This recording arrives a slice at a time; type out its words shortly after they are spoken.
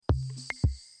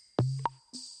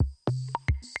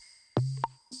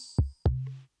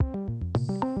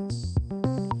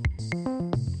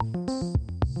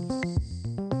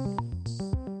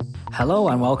Hello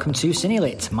and welcome to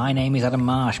Cinelit. My name is Adam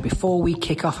Marsh. Before we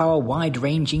kick off our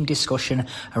wide-ranging discussion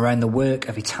around the work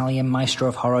of Italian maestro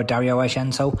of horror Dario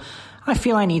Argento, I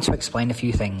feel I need to explain a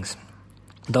few things.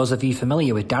 Those of you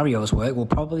familiar with Dario's work will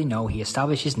probably know he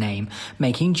established his name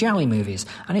making gialli movies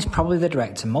and is probably the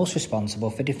director most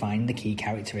responsible for defining the key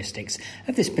characteristics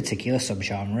of this particular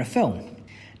subgenre of film.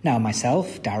 Now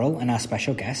myself, Daryl and our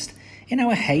special guest, in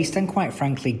our haste and quite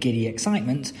frankly giddy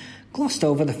excitement, glossed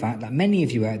over the fact that many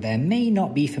of you out there may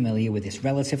not be familiar with this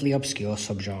relatively obscure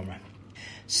subgenre.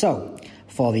 So,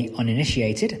 for the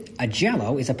uninitiated, a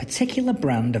giallo is a particular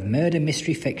brand of murder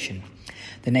mystery fiction.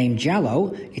 The name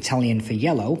giallo, Italian for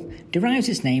yellow, derives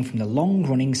its name from the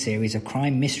long-running series of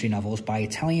crime mystery novels by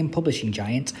Italian publishing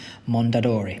giant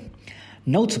Mondadori.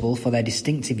 Notable for their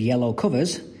distinctive yellow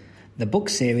covers, the book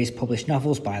series published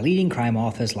novels by leading crime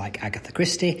authors like Agatha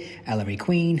Christie, Ellery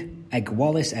Queen, Edgar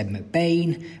Wallace, Ed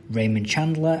McBain, Raymond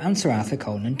Chandler and Sir Arthur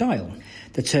Conan Doyle.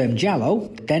 The term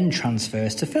giallo then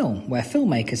transfers to film, where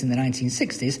filmmakers in the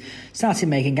 1960s started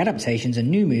making adaptations and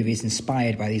new movies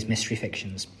inspired by these mystery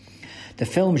fictions. The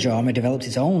film genre developed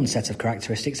its own set of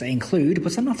characteristics that include,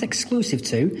 but are not exclusive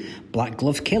to, black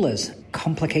glove killers,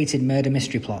 complicated murder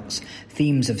mystery plots,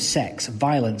 themes of sex,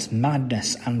 violence,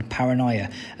 madness and paranoia,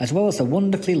 as well as the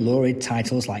wonderfully lurid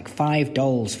titles like Five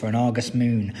Dolls for an August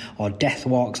Moon, or Death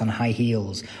Walks on High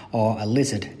Heels, or A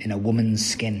Lizard in a Woman's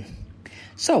Skin.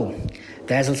 So,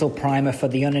 there's a little primer for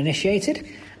the uninitiated.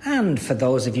 And for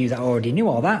those of you that already knew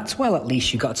all that, well, at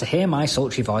least you got to hear my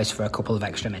sultry voice for a couple of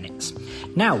extra minutes.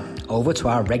 Now, over to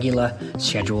our regular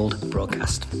scheduled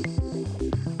broadcast.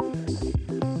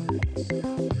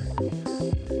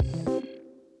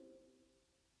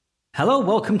 Hello,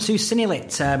 welcome to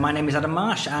Cinelit. My name is Adam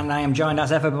Marsh, and I am joined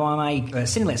as ever by my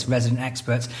Cinelit's resident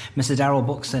expert, Mr. Daryl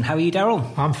Buxton. How are you,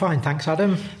 Daryl? I'm fine, thanks,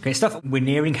 Adam. Great stuff. We're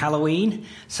nearing Halloween,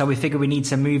 so we figure we need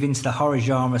to move into the horror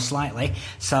genre slightly.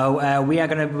 So we are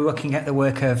going to be looking at the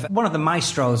work of one of the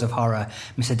maestros of horror,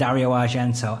 Mr. Dario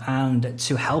Argento, and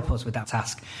to help us with that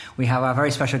task, we have our very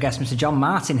special guest, Mr. John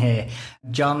Martin here.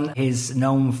 John is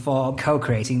known for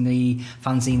co-creating the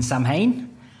fanzine Samhain,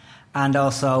 and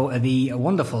also the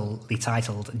wonderfully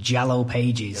titled Giallo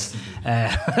Pages.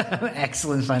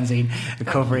 Excellent fanzine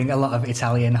covering a lot of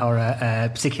Italian horror,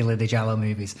 particularly the Giallo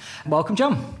movies. Welcome,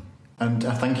 John. And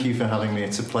thank you for having me.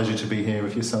 It's a pleasure to be here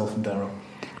with yourself and Daryl.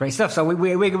 Great stuff. So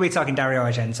we're going to be talking Dario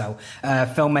Argento, a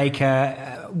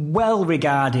filmmaker well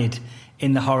regarded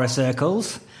in the horror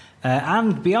circles.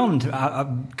 And beyond,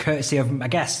 courtesy of, I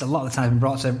guess, a lot of the time been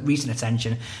brought to recent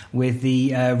attention with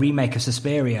the remake of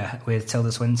Suspiria with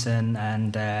Tilda Swinton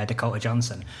and Dakota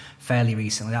Johnson fairly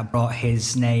recently. That brought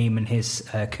his name and his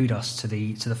kudos to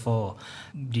the fore.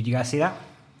 Did you guys see that?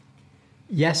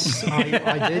 Yes, I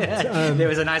did. There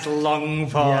was a nice long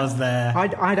pause there.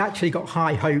 I'd actually got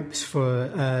high hopes for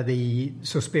the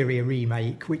Suspiria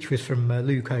remake, which was from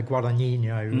Luca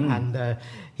Guadagnino, and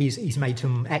he's made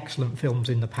some excellent films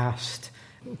in the past.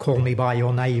 Call Me By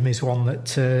Your Name is one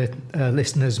that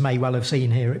listeners may well have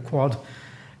seen here at Quad.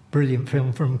 Brilliant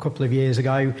film from a couple of years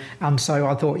ago. And so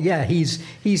I thought, yeah, he's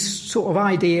sort of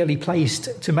ideally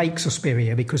placed to make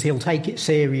Suspiria because he'll take it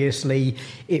seriously.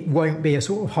 It won't be a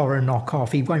sort of horror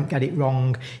knockoff. He won't get it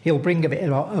wrong. He'll bring a bit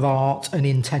of art and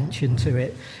intention to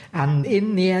it. And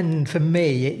in the end, for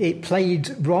me, it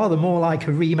played rather more like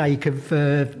a remake of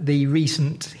the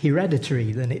recent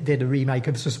Hereditary than it did a remake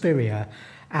of Suspiria.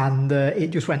 And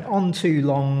it just went on too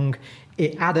long.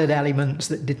 It added elements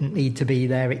that didn't need to be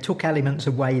there. It took elements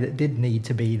away that did need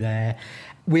to be there.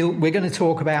 We're going to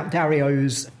talk about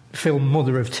Dario's film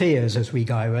Mother of Tears as we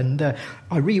go. And I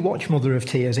rewatched Mother of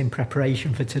Tears in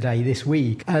preparation for today this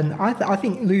week. And I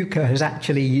think Luca has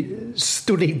actually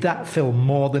studied that film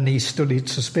more than he studied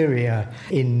Suspiria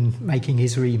in making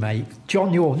his remake.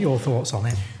 John, your thoughts on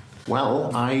it?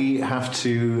 Well, I have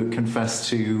to confess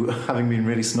to having been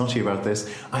really snotty about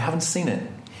this. I haven't seen it.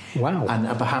 Wow. And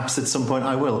perhaps at some point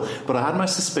I will. But I had my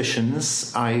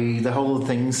suspicions. The whole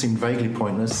thing seemed vaguely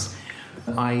pointless.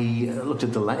 I looked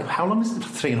at the length. How long is it?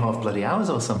 3.5 bloody hours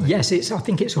or something? Yes, I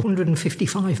think it's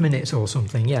 155 minutes or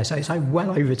something. Yeah, so it's well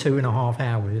over 2.5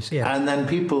 hours. Yeah. And then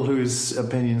people whose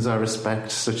opinions I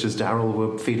respect, such as Daryl,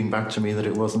 were feeding back to me that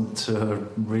it wasn't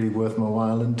really worth my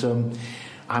while. And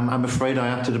I'm afraid I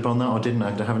acted upon that, or didn't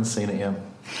act. I haven't seen it yet.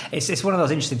 It's one of those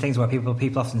interesting things where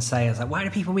people often say, it's like, why do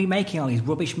people remaking all these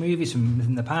rubbish movies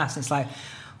from the past? It's like,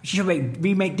 you should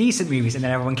remake decent movies, and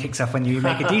then everyone kicks off when you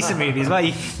remake a decent movie as well.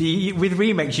 With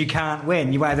remakes, you can't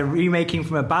win. You're either remaking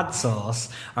from a bad source,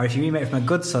 or if you remake from a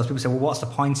good source, people say, well, what's the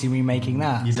point in remaking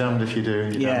that? You're damned if you do,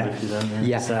 and you're damned if you don't.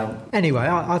 Yeah. So, anyway,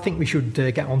 I think we should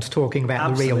get on to talking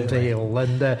about Absolutely. the real deal.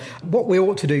 And what we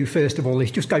ought to do, first of all,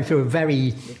 is just go through a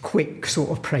very quick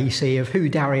sort of précis of who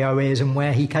Dario is and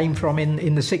where he came from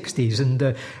in the 60s.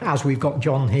 And as we've got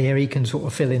John here, he can sort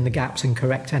of fill in the gaps and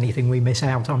correct anything we miss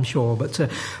out, I'm sure.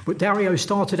 But Dario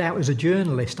started out as a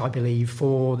journalist, I believe,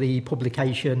 for the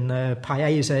publication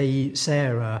Paese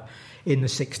Sera in the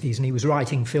 60s, and he was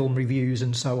writing film reviews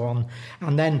and so on,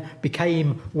 and then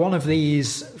became one of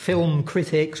these film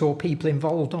critics or people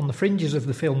involved on the fringes of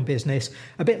the film business,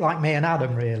 a bit like me and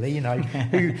Adam, really, you know.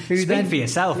 Who speak then, for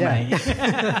yourself, mate.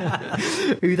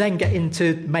 who then get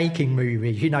into making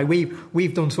movies. You know,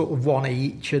 we've done sort of one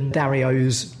each, and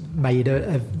Dario's made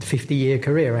a 50-year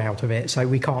career out of it, so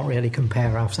we can't really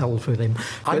compare ourselves with him.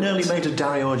 I nearly made a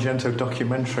Dario Argento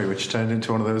documentary, which turned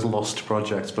into one of those lost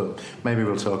projects, but maybe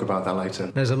we'll talk about that later.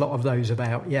 There's a lot of those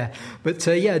about, yeah. But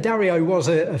Dario was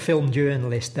a film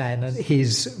journalist then, and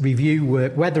his review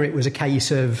work, whether it was a case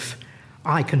of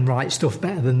I can write stuff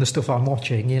better than the stuff I'm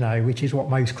watching, you know, which is what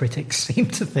most critics seem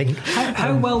to think.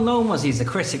 How well known was he as a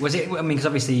critic? Was it? I mean, because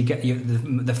obviously you get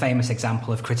the famous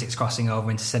example of critics crossing over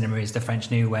into cinema is the French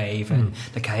New Wave and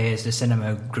the Cahiers de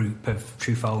Cinema group of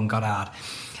Truffaut and Godard.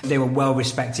 They were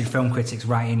well-respected film critics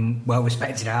writing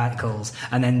well-respected articles,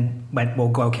 and then went,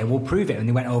 well, okay, we'll prove it. And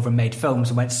they went over and made films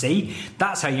and went, see,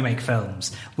 that's how you make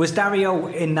films. Was Dario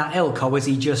in that ilk, or was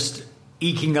he just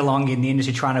eking along in the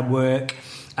industry trying to work?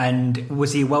 And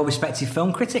was he a well-respected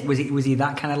film critic? Was he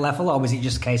that kind of level, or was it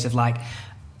just a case of like,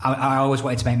 I always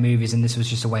wanted to make movies and this was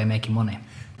just a way of making money?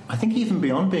 I think even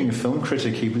beyond being a film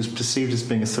critic, he was perceived as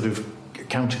being a sort of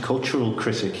countercultural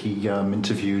critic. He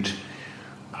interviewed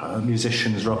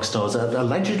musicians, rock stars,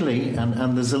 allegedly,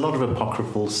 and there's a lot of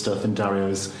apocryphal stuff in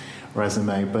Dario's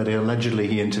resume, but allegedly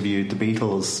he interviewed the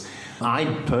Beatles.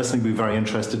 I'd personally be very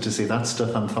interested to see that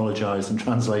stuff anthologized and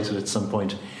translated at some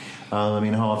point. I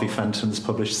mean, Harvey Fenton's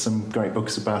published some great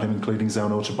books about him, including his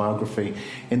own autobiography.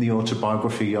 In the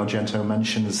autobiography, Argento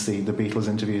mentions the Beatles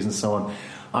interviews and so on.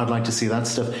 I'd like to see that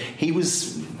stuff. He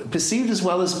was perceived as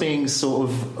well as being sort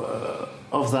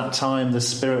of that time, the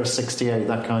spirit of 68,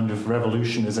 that kind of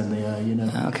revolution is in the air, you know.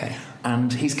 Okay.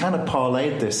 And he's kind of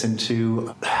parlayed this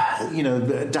into, you know,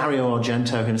 Dario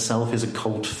Argento himself is a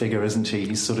cult figure, isn't he?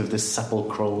 He's sort of this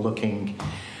sepulchral-looking,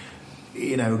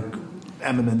 you know,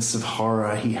 eminence of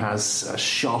horror. He has a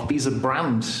shop. He's a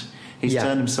brand. He's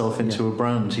turned himself into a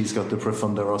brand. He's got the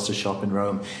Profondo Rossa shop in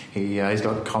Rome. He's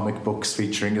got comic books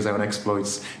featuring his own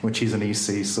exploits, which he's an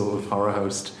EC sort of horror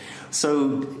host.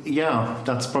 So, yeah,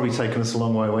 that's probably taken us a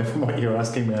long way away from what you were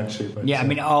asking me, actually. But, I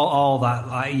mean, all that,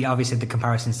 obviously the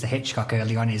comparisons to Hitchcock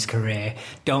early on in his career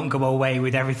don't go away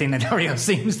with everything that Dario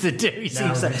seems to do. He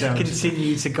seems to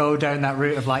continue to go down that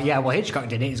route of like, yeah, well, Hitchcock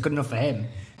did it, it's good enough for him.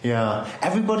 Yeah,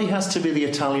 everybody has to be the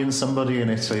Italian somebody in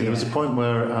Italy. Yeah. There was a point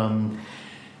where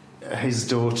his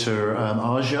daughter,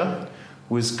 Aja,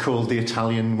 was called the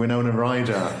Italian Winona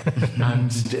Ryder.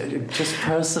 And just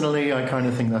personally, I kind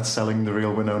of think that's selling the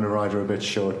real Winona Ryder a bit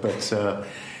short. But,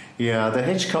 the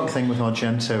Hitchcock thing with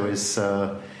Argento is,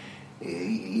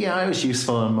 it was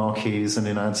useful on marquees and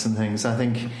in ads and things. I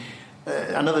think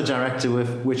another director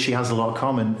with which he has a lot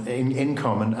in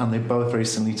common, and they both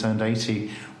recently turned 80,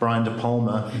 Brian De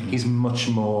Palma. He's much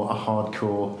more a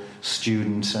hardcore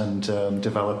student and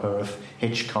developer of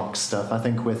Hitchcock stuff. I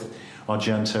think with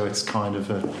Argento, it's kind of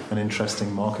an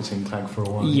interesting marketing tag for a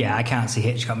while. Yeah, I can't see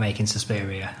Hitchcock making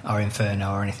Suspiria or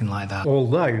Inferno or anything like that.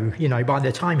 Although, you know, by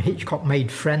the time Hitchcock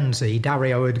made Frenzy,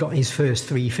 Dario had got his first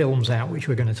 3 films out, which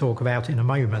we're going to talk about in a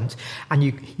moment. And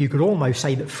you could almost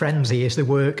say that Frenzy is the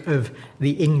work of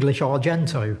the English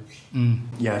Argento.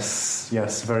 Yes,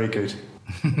 very good.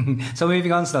 So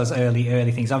moving on to those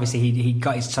early things, obviously he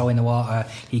got his toe in the water.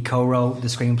 He co-wrote the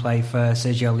screenplay for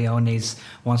Sergio Leone's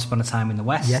Once Upon a Time in the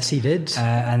West. Yes, he did.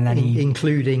 And then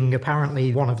including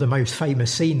apparently one of the most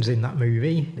famous scenes in that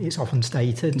movie. It's often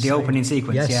stated the opening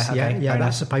sequence.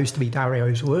 That's supposed to be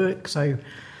Dario's work. So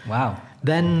wow.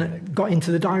 Then got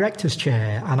into the director's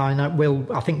chair, and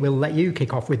I think we'll let you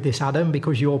kick off with this, Adam,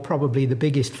 because you're probably the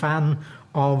biggest fan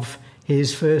of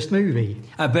his first movie.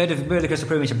 Bird of Crystal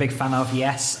Plumage, a big fan of,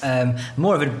 yes.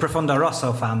 More of a Profondo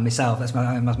Rosso fan myself. That's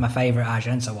my favourite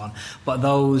Argento one. But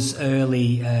those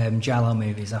early Giallo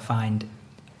movies I find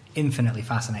infinitely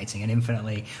fascinating and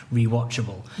infinitely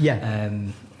rewatchable.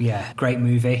 Great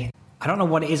movie. I don't know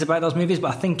what it is about those movies,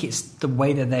 but I think it's the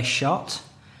way that they're shot.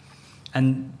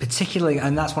 And particularly,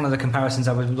 and that's one of the comparisons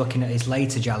I was looking at, is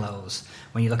later Giallos.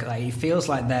 When you look at that, it feels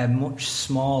like they're much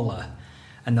smaller.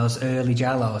 And those early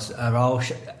Giallos are all,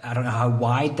 I don't know how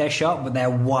wide they're shot, but they're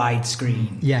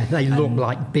widescreen. Yeah, they look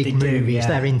like big movies. Yeah.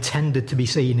 They're intended to be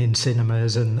seen in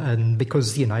cinemas, and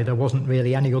because, there wasn't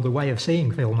really any other way of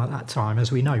seeing film at that time,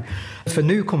 as we know. For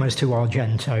newcomers to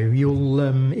Argento, you'll,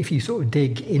 if you sort of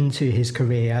dig into his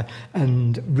career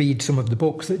and read some of the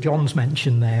books that John's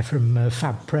mentioned there from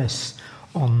Fab Press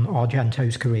on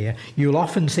Argento's career, you'll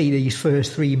often see these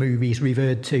first three movies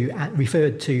referred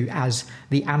to as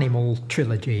the Animal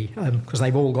Trilogy, because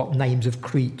they've all got names of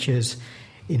creatures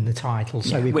in the title.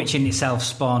 So which in itself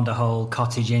spawned a whole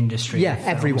cottage industry. Yeah,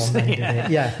 everyone named it.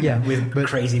 Yeah, with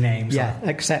crazy names. Yeah,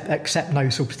 except no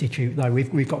substitute though.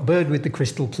 We've got Bird with the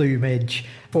Crystal Plumage,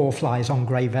 Four Flies on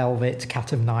Grey Velvet,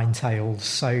 Cat of Nine Tails.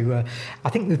 So I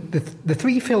think the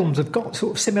three films have got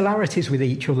sort of similarities with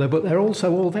each other, but they're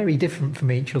also all very different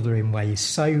from each other in ways.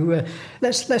 So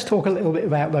let's talk a little bit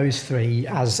about those three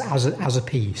as a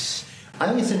piece. I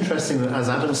think it's interesting that, as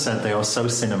Adam said, they are so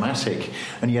cinematic,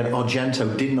 and yet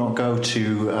Argento did not go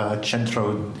to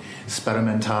Centro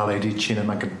Sperimentale di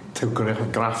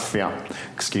Cinematografia.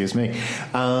 Excuse me.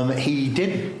 He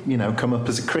did, come up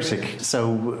as a critic,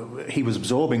 so he was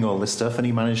absorbing all this stuff, and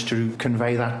he managed to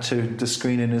convey that to the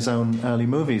screen in his own early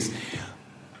movies.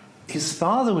 His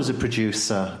father was a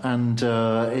producer, and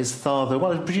his father,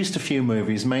 he produced a few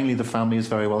movies. Mainly The family is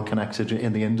very well connected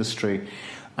in the industry.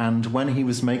 And when he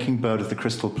was making Bird of the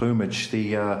Crystal Plumage,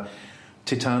 the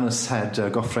Titanus head,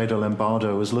 Goffredo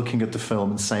Lombardo, was looking at the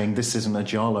film and saying, "This isn't a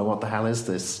Giallo, what the hell is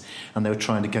this?" And they were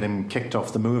trying to get him kicked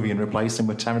off the movie and replace him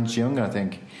with Terence Young, I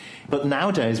think. But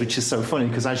nowadays, which is so funny,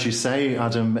 because as you say,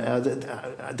 Adam,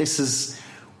 this is,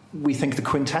 we think, the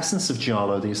quintessence of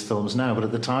Giallo, these films now, but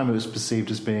at the time it was perceived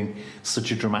as being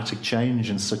such a dramatic change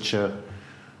and such a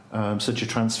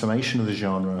transformation of the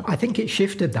genre. I think it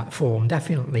shifted that form,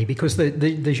 definitely, because the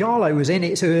Giallo was in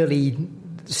its early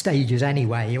stages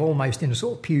anyway, almost in a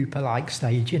sort of pupa-like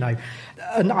stage, and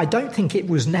I don't think it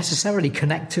was necessarily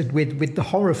connected with the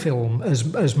horror film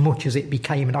as much as it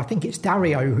became. And I think it's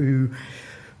Dario who...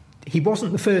 He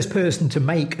wasn't the first person to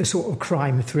make a sort of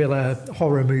crime thriller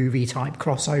horror movie type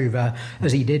crossover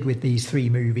as he did with these three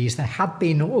movies. There had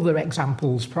been other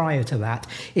examples prior to that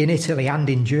in Italy and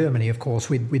in Germany, of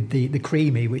course, with the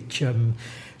Creamy, which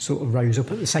sort of rose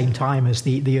up at the same time as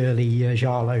the early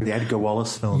Giallo. The Edgar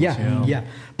Wallace films. Yeah.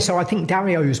 So I think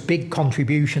Dario's big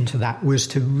contribution to that was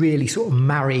to really sort of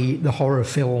marry the horror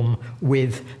film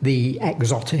with the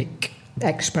exotic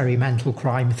experimental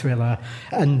crime thriller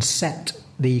and set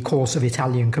the course of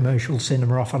Italian commercial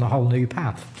cinema off on a whole new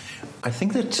path. I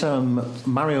think that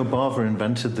Mario Bava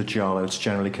invented the Giallo. It's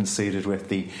generally conceded, with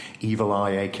the Evil Eye,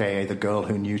 a.k.a. The Girl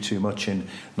Who Knew Too Much, in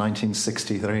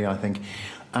 1963, I think.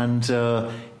 And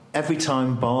every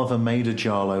time Bava made a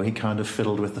Giallo, he kind of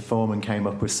fiddled with the form and came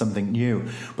up with something new.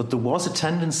 But there was a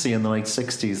tendency in the late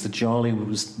 60s, the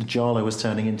Giallo was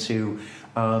turning into,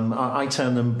 I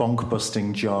term them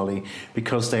bonk-busting Gialli,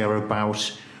 because they are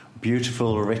about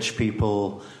beautiful, rich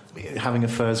people having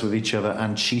affairs with each other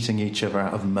and cheating each other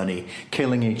out of money,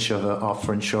 killing each other off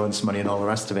for insurance money and all the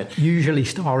rest of it. Usually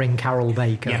starring Carol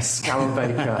Baker. Yes, Carol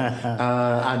Baker.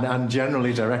 and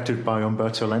generally directed by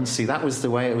Umberto Lenzi. That was the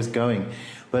way it was going.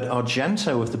 But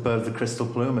Argento, with the Bird of the Crystal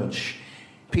Plumage,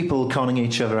 people conning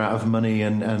each other out of money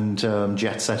and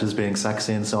jet setters being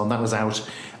sexy and so on, that was out.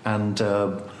 And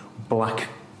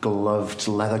black-gloved,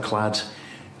 leather-clad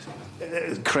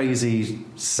crazy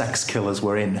sex killers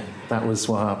were in. That was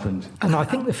what happened. And I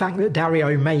think the fact that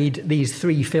Dario made these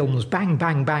three films bang,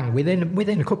 bang, bang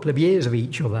within a couple of years of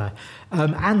each other,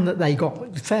 and that they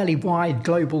got fairly wide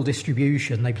global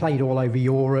distribution. They played all over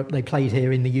Europe. They played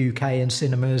here in the UK in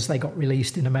cinemas. They got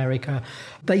released in America.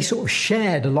 They sort of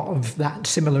shared a lot of that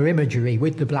similar imagery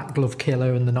with the Black Glove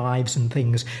Killer and the knives and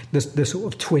things, the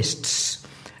sort of twists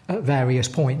at various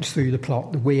points through the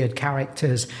plot, the weird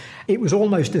characters. It was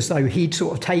almost as though he'd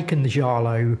sort of taken the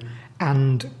Giallo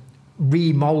and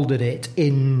remoulded it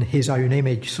in his own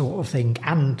image, sort of thing,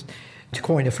 and, to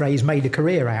coin a phrase, made a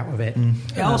career out of it.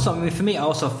 It also, for me, it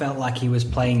also felt like he was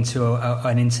playing to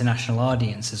an international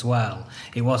audience as well.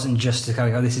 It wasn't just to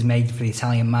go, this is made for the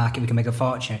Italian market, we can make a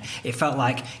fortune. It felt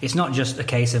like it's not just a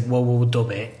case of, well, we'll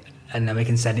dub it and then we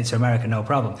can send it to America, no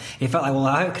problem. It felt like, well,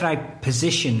 how could I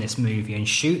position this movie and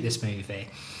shoot this movie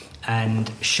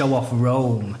and show off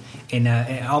Rome in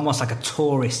almost like a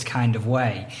tourist kind of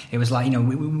way. It was like,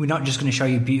 we're not just going to show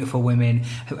you beautiful women,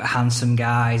 handsome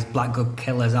guys, black glove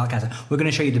killers, all kinds of. We're going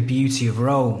to show you the beauty of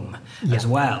Rome as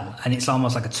well, and it's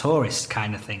almost like a tourist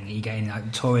kind of thing. You're getting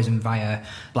like tourism via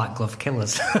black glove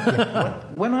killers.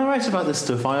 When I write about this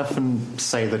stuff, I often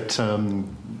say that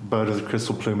Bird of the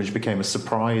Crystal Plumage became a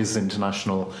surprise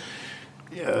international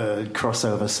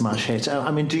crossover smash hit.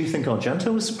 I mean, do you think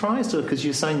Argento was surprised, or because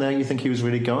you're saying there you think he was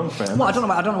really going for it? Well, I don't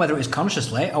know whether it was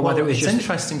consciously or whether it was just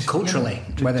interesting culturally.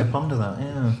 To ponder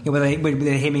that, whether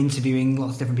him interviewing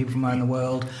lots of different people from around the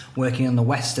world, working on the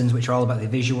westerns, which are all about the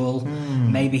visual.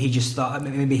 Maybe he just thought,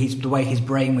 the way his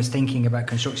brain was thinking about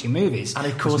constructing movies, and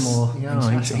of course,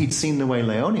 he'd seen the way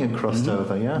Leone had crossed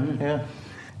over. Yeah.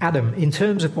 Adam, in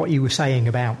terms of what you were saying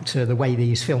about the way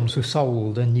these films were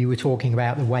sold, and you were talking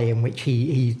about the way in which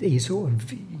he sort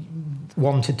of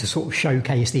wanted to sort of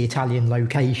showcase the Italian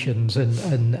locations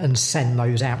and send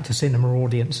those out to cinema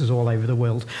audiences all over the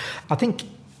world, I think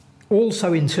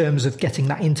also in terms of getting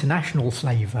that international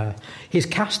flavour, his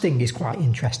casting is quite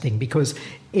interesting, because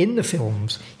in the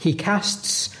films he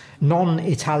casts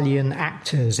non-Italian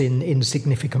actors in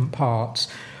significant parts,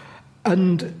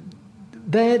 and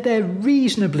they're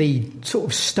reasonably sort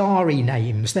of starry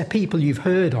names. They're people you've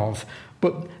heard of,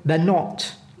 but they're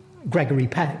not Gregory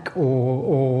Peck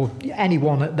or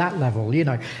anyone at that level,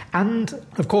 And,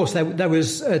 of course, there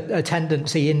was a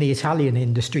tendency in the Italian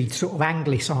industry to sort of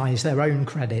anglicise their own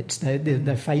credits.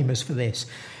 They're famous for this.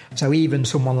 So even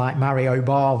someone like Mario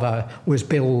Bava was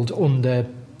billed under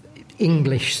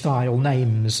English-style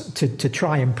names to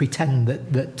try and pretend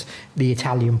that the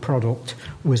Italian product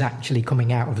was actually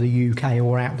coming out of the UK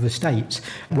or out of the States.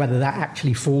 Whether that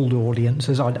actually fooled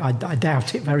audiences, I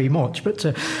doubt it very much. But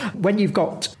when you've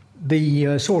got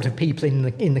the sort of people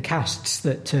in the casts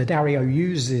that Dario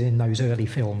uses in those early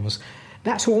films,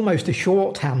 that's almost a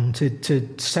shorthand to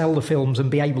sell the films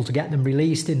and be able to get them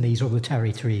released in these other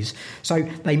territories. So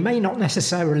they may not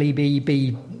necessarily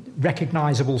be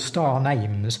recognisable star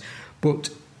names,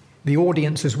 but the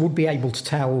audiences would be able to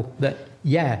tell that,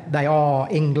 they are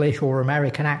English or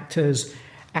American actors,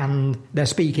 and they're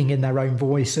speaking in their own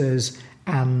voices,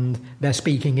 and they're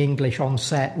speaking English on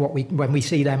set. When we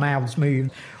see their mouths move,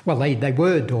 well, they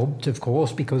were dubbed, of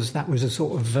course, because that was a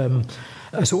sort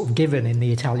of given in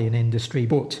the Italian industry,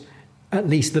 but at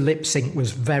least the lip sync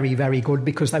was very, very good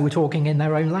because they were talking in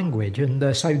their own language,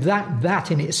 and so that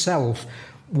in itself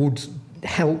would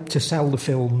help to sell the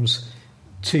films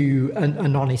to a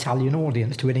non-Italian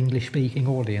audience, to an English-speaking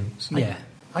audience. Yeah.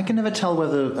 I can never tell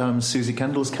whether Susie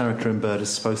Kendall's character in Bird is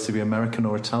supposed to be American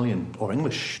or Italian or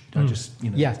English. I just,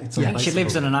 She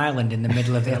lives on an island in the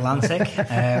middle of the Atlantic.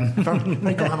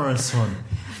 Very glamorous one.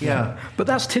 Yeah. But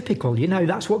that's typical,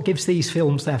 that's what gives these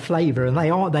films their flavour,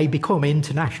 and they become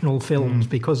international films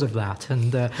because of that.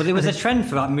 And but there was a trend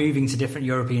for moving to different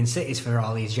European cities for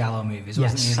all these Giallo movies,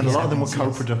 wasn't there? And a lot of them were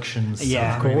co-productions.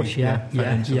 Yeah, of course, yeah.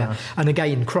 And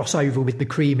again, crossover with the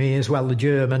creamy as well, the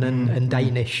German and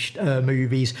Danish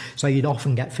movies, so you'd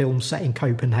often get films set in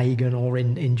Copenhagen or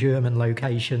in German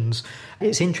locations.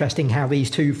 It's interesting how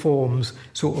these two forms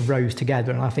sort of rose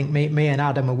together, and I think me and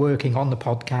Adam are working on the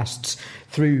podcasts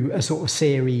through a sort of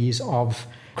series of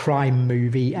crime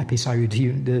movie episodes.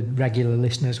 The regular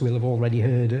listeners will have already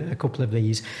heard a couple of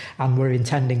these, and we're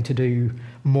intending to do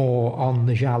more on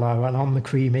the Giallo and on the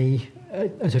creamy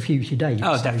at a future date.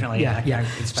 Oh, definitely, yeah. I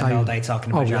could spend all day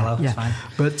talking about Giallo, it's fine.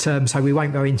 But so we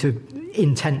won't go into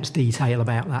intense detail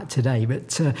about that today,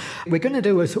 but we're going to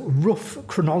do a sort of rough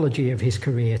chronology of his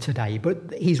career today.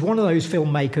 But he's one of those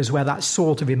filmmakers where that's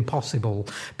sort of impossible,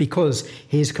 because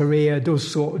his career does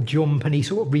sort of jump, and he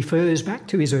sort of refers back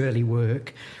to his early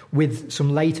work with some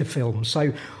later films.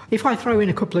 So if I throw in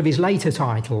a couple of his later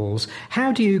titles,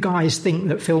 how do you guys think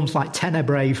that films like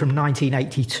Tenebrae from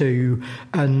 1982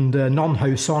 and Non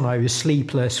Ho Sono's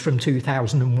Sleepless from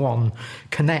 2001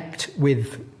 connect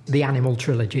with the Animal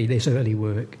trilogy, this early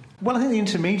work? Well, I think the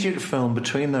intermediate film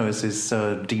between those is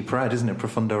Deep Red, isn't it?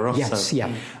 Profondo Rosso. Yes,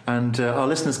 yeah. And our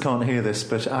listeners can't hear this,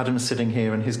 but Adam's sitting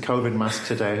here, and his COVID mask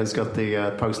today has got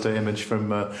the poster image from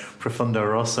Profondo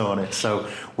Rosso on it. So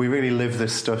we really live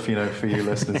this stuff, for you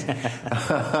listeners. In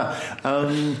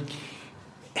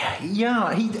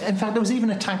fact, there was even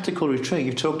a tactical retreat.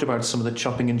 You've talked about some of the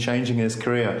chopping and changing in his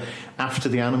career. After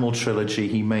the Animal trilogy,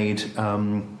 he made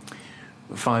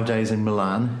 5 Days in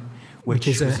Milan, which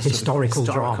is a historical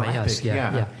drama, epic,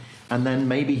 yes, And then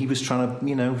maybe he was trying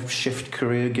to, shift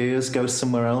career gears, go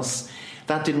somewhere else.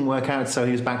 That didn't work out, so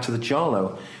he was back to the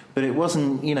Giallo. But it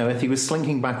wasn't, if he was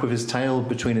slinking back with his tail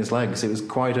between his legs, it was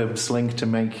quite a slink to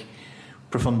make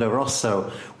Profondo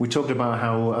Rosso, we talked about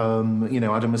how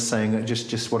Adam was saying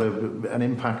just what an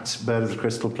impact Bird of the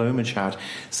Crystal Plumage had,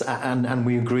 and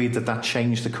we agreed that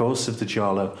changed the course of the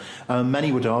giallo.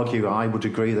 Many would argue, I would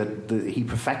agree, that he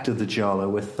perfected the giallo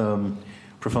with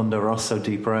Profondo Rosso,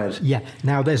 Deep Red. Yeah.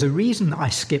 Now, there's a reason I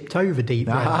skipped over Deep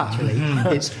Red, actually.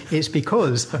 It's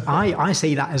because I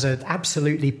see that as an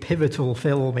absolutely pivotal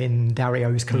film in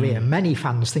Dario's career. Many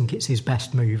fans think it's his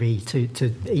best movie, to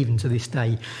even to this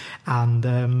day. And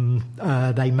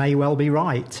they may well be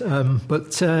right.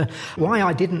 But why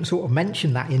I didn't sort of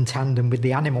mention that in tandem with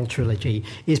the Animal trilogy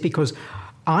is because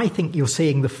I think you're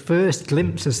seeing the first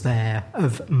glimpses there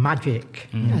of magic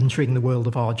entering the world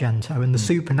of Argento and the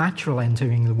supernatural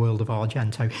entering the world of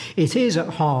Argento. It is at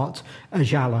heart a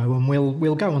giallo, and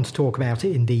we'll go on to talk about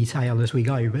it in detail as we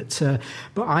go.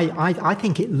 But I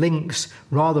think it links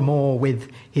rather more with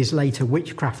his later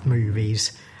witchcraft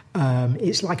movies.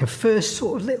 It's like a first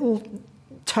sort of little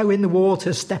toe in the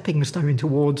water, stepping stone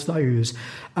towards those.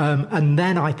 And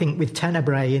then I think with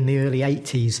Tenebrae in the early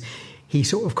 80s, he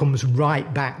sort of comes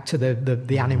right back to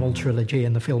the Animal trilogy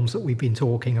and the films that we've been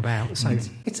talking about. So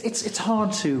it's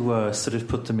hard to sort of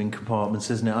put them in compartments,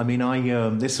 isn't it? I mean,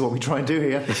 this is what we try and do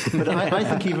here. But I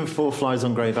think even Four Flies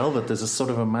on Grey Velvet, there's a sort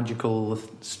of a magical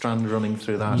strand running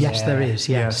through that. Yes, there is.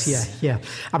 Yes. Yeah.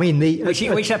 I mean,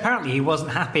 which apparently he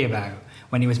wasn't happy about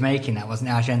when he was making that, wasn't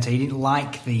it, Argento? He didn't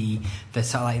like the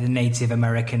sort of like the Native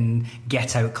American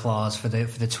get-out clause for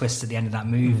the twist at the end of that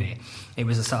movie. It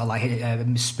was a sort of like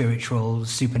a spiritual,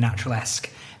 supernatural-esque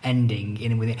ending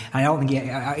in with it. And I don't think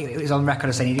it was on record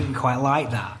as saying he didn't quite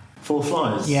like that. Four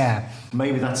Flies? Yeah.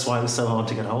 Maybe that's why it was so hard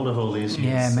to get hold of all these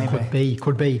years. Yeah, maybe.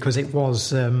 Could be, because it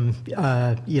was,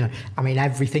 I mean,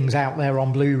 everything's out there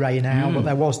on Blu-ray now, but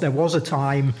there was a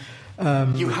time...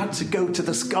 you had to go to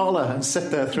the Scala and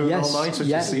sit there through an all-nighter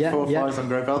to see Four Flies on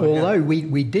Grey Velvet. Although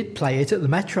we did play it at the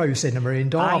Metro Cinema in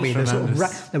Derby.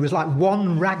 There was like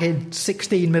one ragged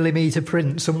 16mm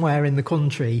print somewhere in the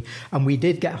country, and we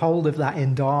did get hold of that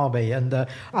in Derby. And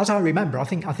as I remember, I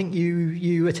think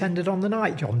you attended on the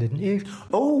night, John, didn't you?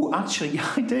 Oh, actually,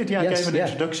 I did. Yeah, I gave an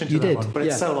introduction to that one, but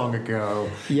it's so long ago.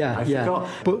 I forgot.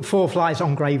 But Four Flies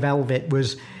on Grey Velvet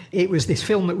was this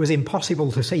film that was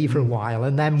impossible to see for a while,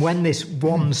 and then when this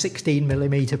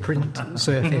 16mm print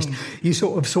surfaced, you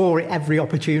sort of saw it every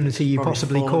opportunity you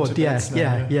possibly could.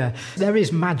 Yeah. There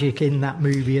is magic in that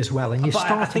movie as well, and you're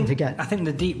starting to get... I think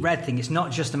the Deep Red thing, it's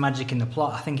not just the magic in the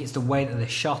plot, I think it's the way that they're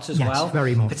shot as well.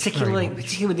 Very much. Particularly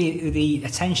the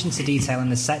attention to detail and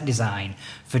the set design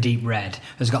for Deep Red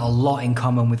has got a lot in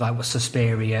common with like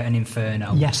Suspiria and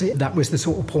Inferno. Yes, that was the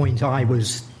sort of point I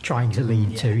was trying to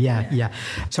lead to. Yeah.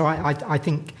 So I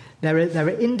think there are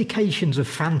indications of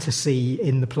fantasy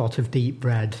in the plot of Deep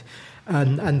Red,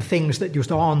 and things that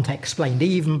just aren't explained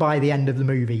even by the end of the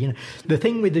movie. You know, the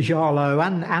thing with the giallo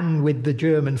and with the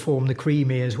German form, the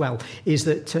Crimi as well, is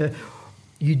that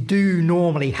you do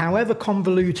normally, however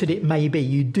convoluted it may be,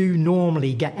 you do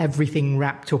normally get everything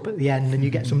wrapped up at the end, and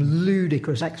you get some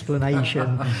ludicrous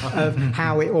explanation of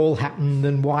how it all happened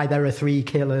and why there are 3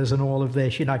 killers and all of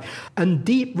this, you know. And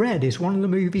Deep Red is one of the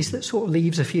movies that sort of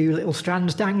leaves a few little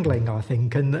strands dangling, I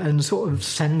think, and sort of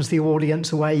sends the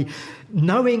audience away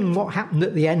knowing what happened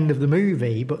at the end of the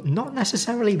movie, but not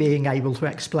necessarily being able to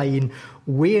explain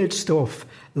weird stuff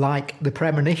like the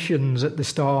premonitions at the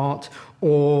start,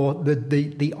 or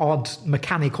the odd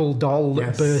mechanical doll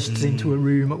that bursts into a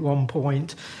room at one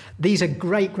point. These are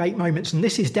great moments, and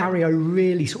this is Dario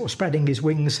really sort of spreading his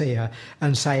wings here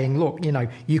and saying, look, you know,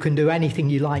 you can do anything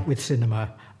you like with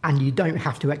cinema, and you don't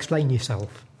have to explain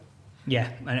yourself. Yeah,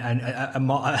 and a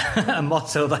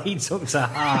motto that he took to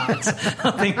heart,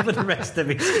 I think, for the rest of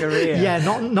his career. Yeah,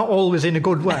 not always in a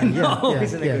good way. Not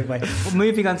always in a good way. But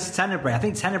moving on to Tenebrae, I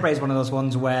think Tenebrae is one of those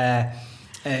ones where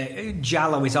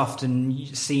giallo is often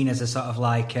seen as a sort of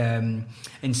like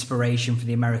inspiration for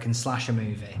the American slasher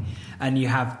movie, and you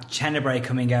have Tenebrae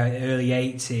coming out early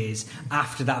 80s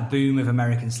after that boom of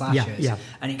American slashers,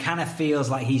 and it kind of feels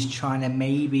like he's trying to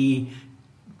maybe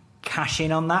cash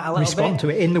in on that a little respond bit. to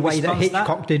it in the way that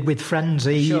Hitchcock did with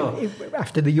Frenzy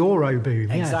after the Euro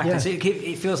boom. Exactly. So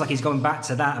it feels like he's going back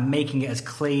to that and making it as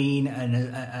clean and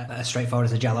as straightforward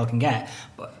as a giallo can get,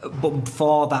 but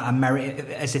for that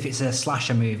as if it's a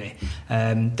slasher movie.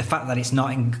 The fact that it's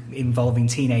not involving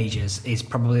teenagers is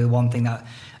probably the one thing that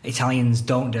Italians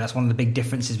don't do. That's one of the big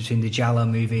differences between the giallo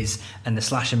movies and the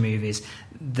slasher movies.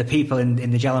 The people in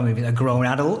the giallo movies are grown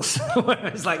adults,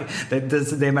 whereas like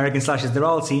the American slashers, they're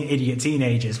all idiot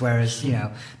teenagers. Whereas, you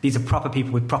know, these are proper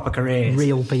people with proper careers,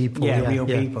 real people, real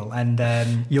people, and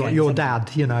your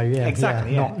dad, you know,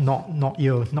 exactly, not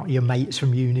your mates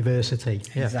from university,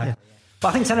 exactly. But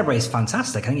I think Tenebrae is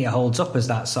fantastic. I think it holds up as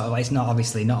that sort of... It's not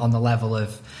obviously not on the level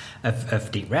of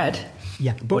Deep Red.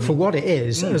 Yeah, but for what it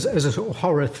is, as a sort of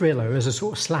horror thriller, as a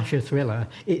sort of slasher thriller,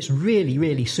 it's really,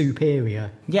 really superior.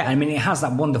 Yeah, I mean, it has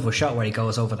that wonderful shot where he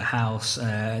goes over the house,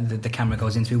 the camera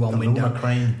goes in through one window. The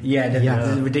crane. Yeah,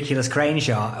 the ridiculous crane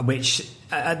shot, which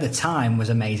at the time was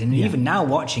amazing. And even now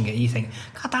watching it, you think,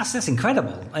 God, that's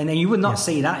incredible. And you would not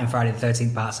see that in Friday the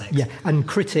 13th Part 6. Yeah, and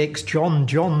critics,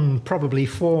 John probably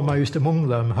foremost among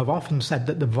them, have often said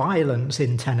that the violence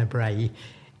in Tenebrae...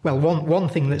 Well, one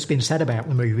thing that's been said about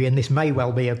the movie, and this may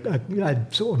well be a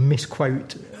sort of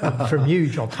misquote from you,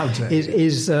 John,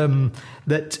 is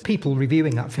that people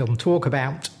reviewing that film talk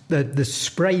about the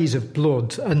sprays of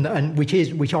blood, and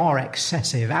which are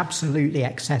excessive, absolutely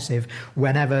excessive.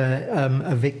 Whenever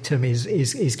a victim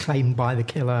is claimed by the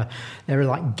killer, there are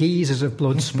like geysers of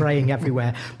blood spraying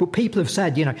everywhere. But people have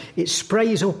said, it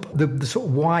sprays up the sort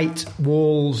of white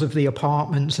walls of the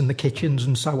apartments and the kitchens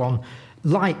and so on,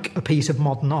 like a piece of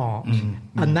modern art,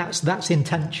 and that's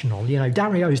intentional.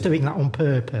 Dario's doing that on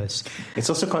purpose. It's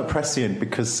also quite prescient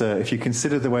because if you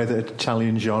consider the way that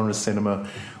Italian genre cinema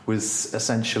was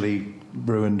essentially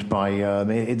ruined by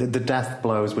the death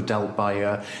blows were dealt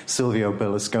by Silvio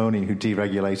Berlusconi, who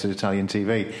deregulated Italian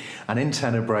TV, and in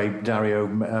Tenebrae, Dario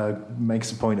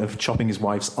makes a point of chopping his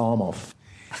wife's arm off.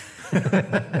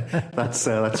 That's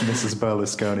Mrs.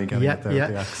 Berlusconi getting it there.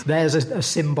 Yeah. There's a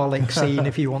symbolic scene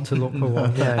if you want to look for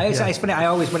one. It's funny. I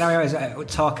always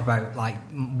talk about like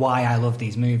why I love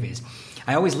these movies,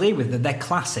 I always lead with that they're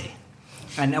classy.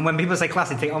 And when people say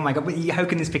classy, think, oh my God, but how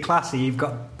can this be classy? You've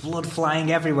got blood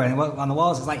flying everywhere on the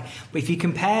walls. It's like, but if you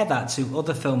compare that to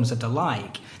other films that are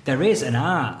like, there is an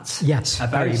art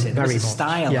about it. There's a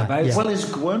style about it. Well, is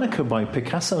Guernica by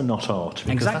Picasso not art?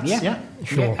 Exactly,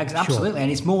 Sure, absolutely. Sure.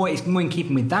 And it's more in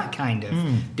keeping with that kind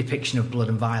of depiction of blood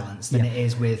and violence than it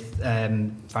is with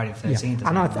Friday the 13th.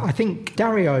 And I think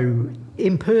Dario,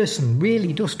 in person,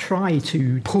 really does try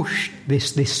to push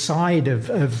this side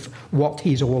of what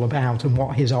he's all about and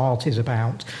what his art is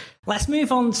about. Let's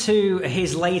move on to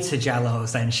his later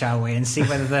Giallos then, shall we, and see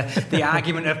whether the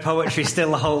argument of poetry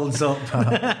still holds up.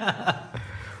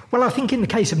 Well, I think in the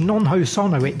case of Non Ho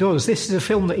Sono, it does. This is a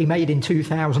film that he made in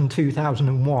 2000,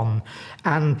 2001,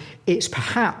 and it's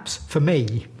perhaps, for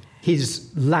me, his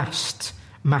last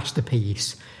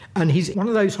masterpiece. And he's one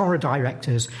of those horror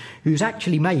directors who's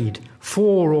actually made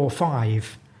 4 or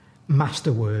 5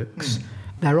 masterworks.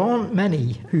 There aren't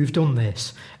many who've done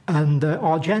this, and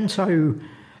Argento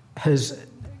has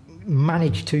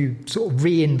managed to sort of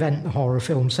reinvent the horror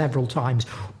film several times.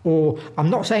 Or, I'm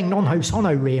not saying Non Ho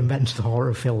Sono reinvented the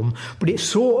horror film, but it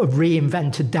sort of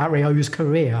reinvented Dario's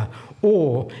career.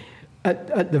 Or,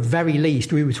 at the very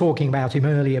least, we were talking about him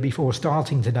earlier before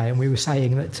starting today, and we were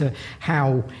saying that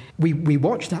how we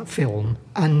watched that film,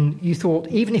 and you thought,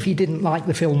 even if you didn't like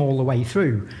the film all the way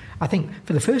through, I think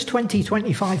for the first 20,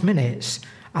 25 minutes...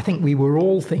 I think we were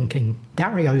all thinking,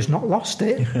 Dario's not lost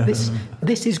it.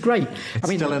 This is great.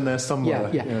 It's still in there somewhere.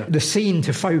 Yeah. The scene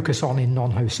to focus on in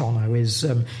Non Ho Sono is,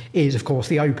 of course,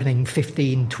 the opening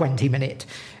 15, 20-minute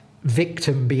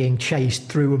victim being chased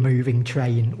through a moving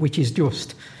train, which is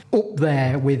just up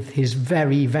there with his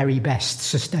very, very best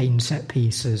sustained set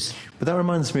pieces. But that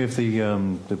reminds me of the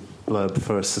blurb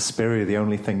for Suspiria, the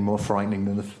only thing more frightening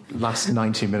than the last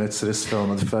 90 minutes of this film,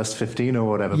 or the first 15 or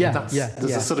whatever. There's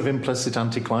a sort of implicit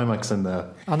anticlimax in there.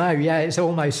 I know, it's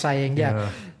almost saying,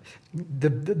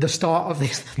 the start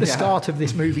of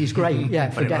this movie is great.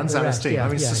 But it runs out of steam. I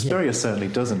mean, Suspiria certainly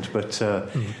doesn't, but...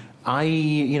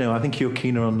 I think you're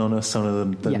keener on Non Ho Sono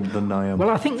than I am.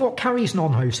 Well, I think what carries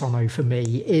Non Ho Sono for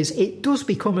me is it does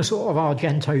become a sort of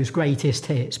Argento's greatest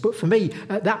hits. But for me,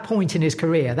 at that point in his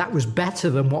career, that was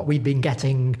better than what we'd been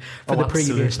getting for the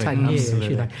previous 10 years.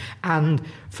 And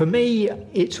for me,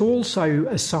 it's also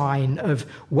a sign of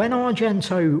when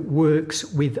Argento works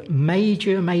with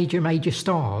major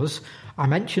stars. I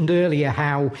mentioned earlier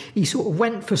how he sort of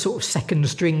went for sort of second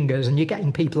stringers, and you're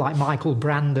getting people like Michael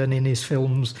Brandon in his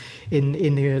films in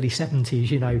the early 70s,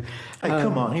 Hey,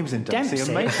 come on, he was in Dempsey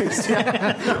and Matrix.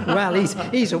 Well,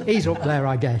 he's up there,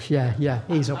 I guess. Yeah,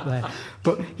 he's up there.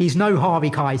 But he's no Harvey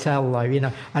Keitel,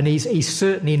 though, and he's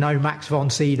certainly no Max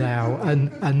von Sydow.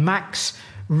 And Max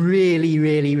really,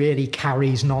 really, really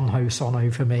carries Non Ho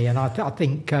Sono for me. And I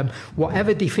think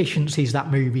whatever deficiencies that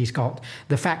movie's got,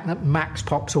 the fact that Max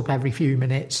pops up every few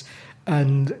minutes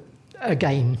and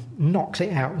again, knocks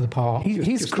it out of the park.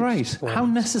 He's great. How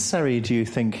necessary do you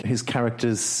think his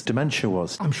character's dementia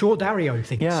was? I'm sure Dario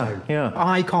thinks so. Yeah.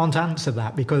 I can't answer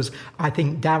that because I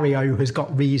think Dario has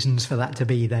got reasons for that to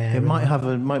be there. It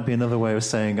might be another way of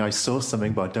saying I saw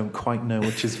something but I don't quite know,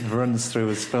 which runs through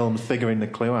his film, figuring the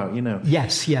clue out, you know.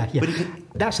 Yes, yeah.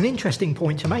 That's an interesting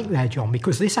point to make there, John,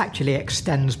 because this actually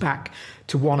extends back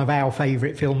to one of our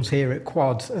favourite films here at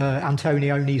Quad,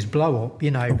 Antonioni's Blow Up,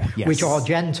 you know, which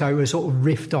Argento has sort of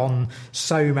riffed on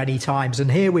so many times.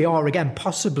 And here we are again,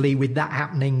 possibly with that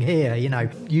happening here, you know.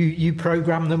 You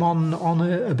programmed them on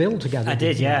a bill together. I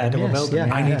did, yeah. Double build.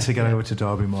 Yeah. I need to get over to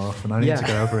Derby more often. I need to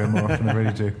get over here more often, I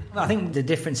really do. I think the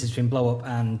difference between Blow Up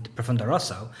and Profondo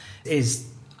Rosso is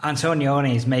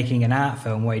Antonioni is making an art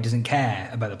film where he doesn't care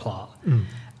about the plot.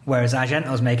 Whereas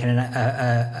Argento's making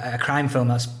a crime film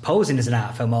that's posing as an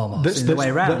art film almost, the way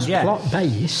around. That's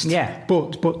plot-based,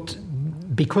 but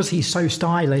because he's so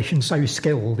stylish and so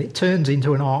skilled, it turns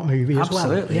into an art movie as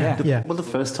well. Absolutely, yeah. Well, the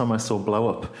first time I saw Blow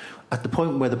Up, at the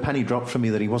point where the penny dropped for me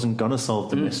that he wasn't going to solve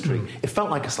the mystery, it felt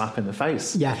like a slap in the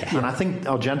face. And I think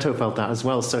Argento felt that as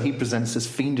well. So he presents this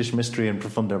fiendish mystery in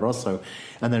Profondo Rosso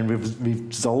and then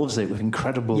resolves it with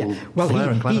incredible flair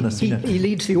and cleverness. He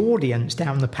leads the audience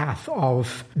down the path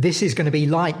of this is going to be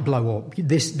like Blow Up.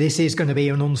 This is going to be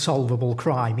an unsolvable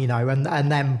crime, you know, and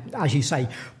then, as you say,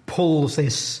 pulls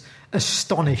this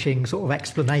astonishing sort of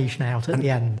explanation out at the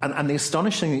end. And the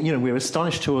astonishing, you know, we were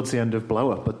astonished towards the end of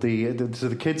Blow Up, but to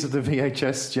the kids of the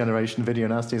VHS generation, Video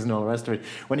Nasties and all the rest of it,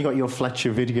 when you got your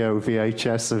Fletcher Video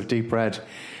VHS of Deep Red,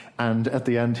 and at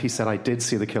the end he said, I did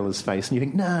see the killer's face, and you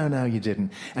think, no, you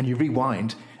didn't. And you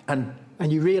rewind,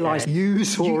 and you realise you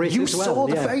saw it. You as well. saw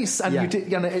the face, and you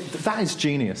did. You know, that is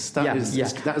genius. That is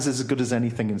as good as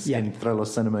anything in thriller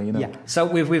cinema. You know. Yeah. So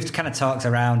we've kind of talked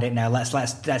around it now. Let's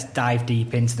dive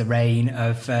deep into the reign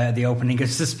of the opening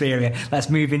of Suspiria. Let's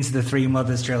move into the Three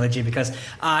Mothers trilogy, because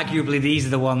arguably these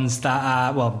are the ones that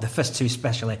are, the first two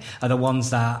especially are the ones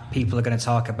that people are going to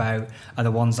talk about. Are the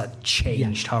ones that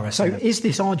changed horror cinema. So is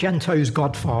this Argento's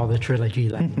Godfather trilogy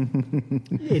then?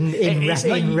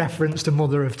 in reference to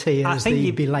Mother of Tears?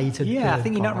 Belated. Yeah, I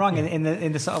think you're not wrong in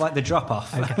the sort of like the drop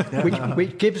off,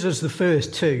 which gives us the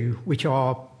first two, which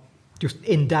are just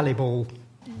indelible.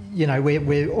 You know, we're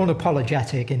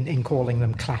unapologetic in calling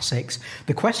them classics.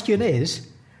 The question is,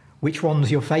 which one's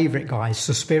your favourite, guys,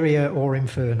 Suspiria or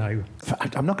Inferno?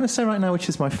 I'm not going to say right now which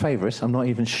is my favourite. I'm not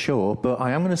even sure, but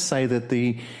I am going to say that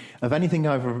of anything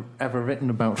I've ever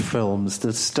written about films,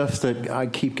 the stuff that I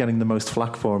keep getting the most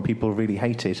flack for and people really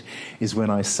hate it is when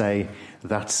I say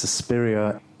that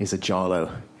Suspiria is a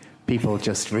giallo. People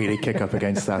just really kick up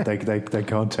against that. They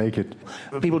can't take it.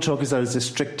 People talk as though there's a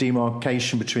strict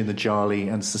demarcation between the gialli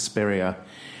and Suspiria,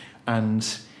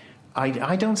 and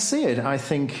I don't see it. I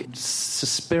think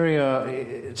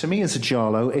Suspiria, to me, is a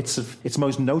giallo. Its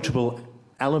most notable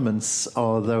elements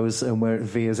are those where it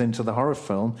veers into the horror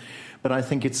film. But I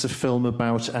think it's a film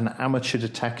about an amateur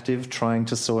detective trying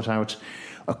to sort out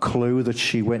a clue that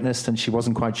she witnessed and she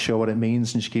wasn't quite sure what it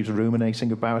means, and she keeps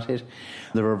ruminating about it.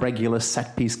 There are regular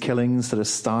set-piece killings that are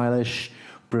stylish,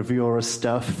 bravura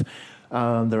stuff. There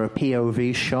are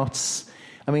POV shots.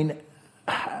 I mean,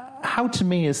 how to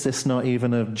me is this not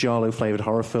even a giallo-flavoured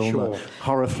horror film, a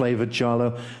horror-flavoured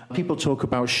giallo? People talk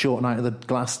about Short Night of the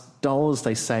Glass Dolls.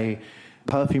 They say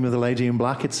Perfume of the Lady in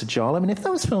Black, it's a giallo. I mean, if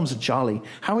those films are jolly,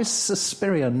 how is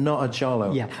Suspiria not a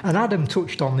giallo? Yeah, and Adam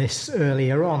touched on this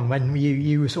earlier on when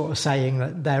you were sort of saying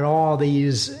that there are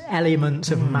these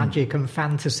elements of magic and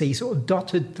fantasy sort of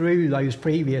dotted through those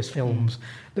previous films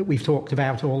that we've talked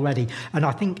about already. And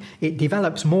I think it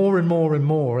develops more and more and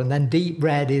more, and then Deep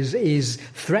Red is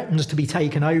threatens to be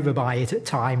taken over by it at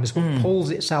times, but pulls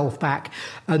itself back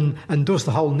and does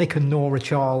the whole Nick and Nora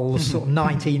Charles sort of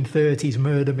 1930s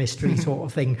murder mystery sort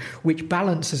of thing, which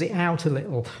balances it out a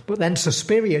little. But then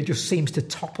Suspiria just seems to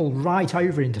topple right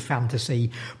over into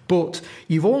fantasy. But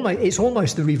it's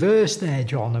almost the reverse there,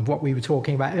 John, of what we were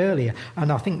talking about earlier. And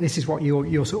I think this is what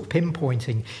you're sort of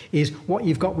pinpointing, is what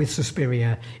you've got with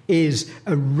Suspiria is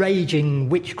a raging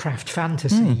witchcraft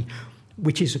fantasy,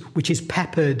 which is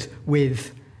peppered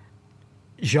with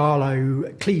giallo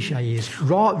cliches,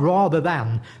 rather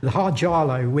than the hard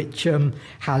giallo, which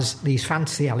has these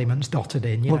fantasy elements dotted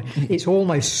in. You know, it's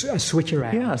almost a switch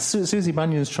around. Yeah, Susie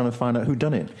Banion's trying to find out who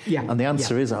done it. Yeah, and the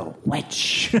answer is a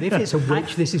witch. If it's a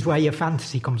witch, this is where your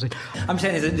fantasy comes in. I'm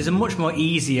saying there's a much more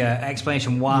easier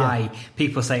explanation why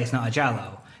people say it's not a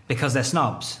giallo, because they're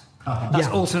snobs. That's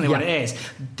ultimately what it is.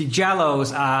 The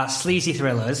giallos are sleazy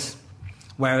thrillers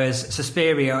Whereas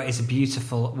Suspiria is a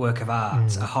beautiful work of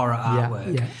art, a horror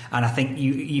artwork. Yeah. And I think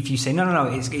if you say,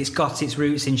 no, it's got its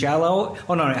roots in giallo,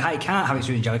 no, it can't have its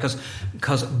roots in giallo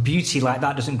because beauty like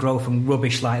that doesn't grow from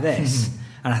rubbish like this.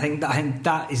 And I think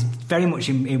that is very much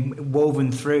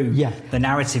woven through the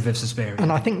narrative of Suspiria.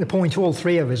 And I think the point all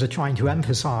three of us are trying to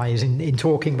emphasise in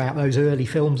talking about those early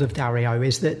films of Dario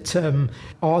is that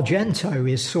Argento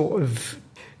is sort of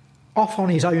off on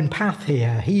his own path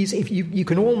here. If you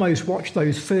can almost watch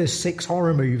those first 6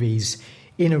 horror movies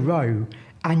in a row,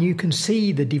 and you can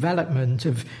see the development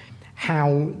of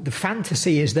how the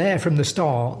fantasy is there from the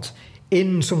start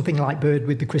in something like Bird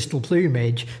with the Crystal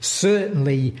Plumage,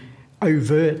 certainly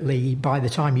overtly by the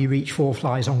time you reach Four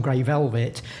Flies on Grey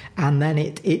Velvet, and then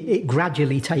it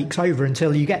gradually takes over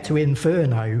until you get to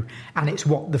Inferno, and it's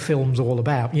what the film's all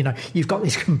about. You've got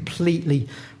this completely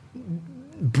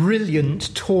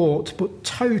brilliant, taut, but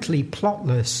totally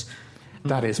plotless.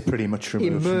 That is pretty much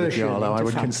removed from the giallo. I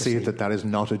would concede that is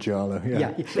not a giallo.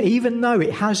 Yeah. Even though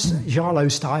it has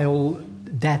giallo-style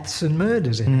deaths and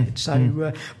murders in it.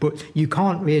 So, but you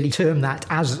can't really term that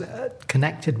as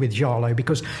connected with giallo,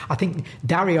 because I think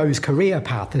Dario's career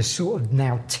path has sort of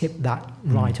now tipped that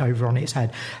right over on its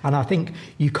head. And I think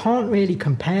you can't really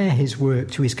compare his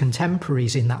work to his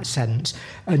contemporaries in that sense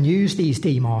and use these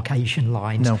demarcation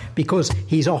lines, because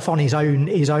he's off on his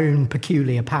own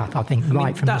peculiar path, I think, from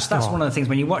the start. That's one of the things,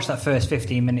 when you watch that first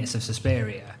 15 minutes of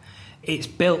Suspiria, it's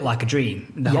built like a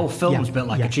dream. The whole film's built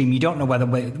like a dream. You don't know whether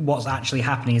what's actually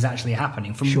happening is actually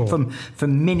happening from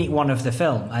minute one of the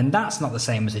film. And that's not the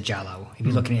same as a giallo, if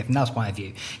you're looking at it from that point of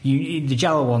view. The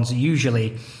giallo ones are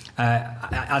usually,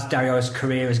 as Dario's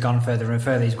career has gone further and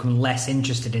further, he's become less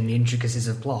interested in the intricacies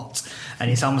of plot.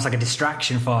 And it's almost like a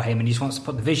distraction for him, and he just wants to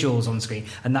put the visuals on screen.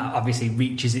 And that obviously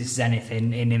reaches its zenith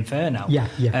in Inferno.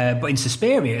 But in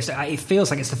Suspiria, it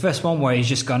feels like it's the first one where he's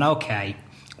just gone, okay,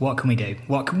 what can we do?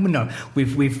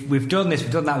 We've done this,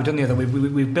 we've done that, we've done the other.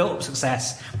 We've built up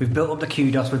success, we've built up the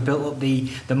kudos, we've built up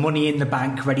the money in the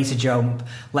bank, ready to jump.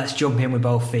 Let's jump in with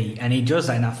both feet. And he does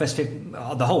that in that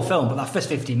the whole film, but that first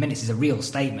 15 minutes is a real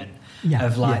statement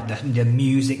of the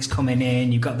music's coming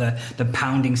in. You've got the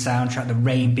pounding soundtrack, the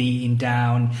rain beating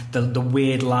down, the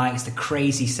weird lights, the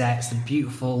crazy sets, the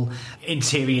beautiful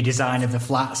interior design of the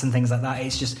flats and things like that.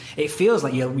 It's just, it feels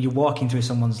like you're walking through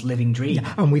someone's living dream.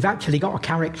 And we've actually got a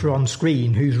character on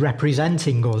screen who's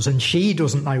representing us, and she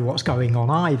doesn't know what's going on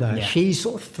either. She's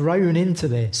sort of thrown into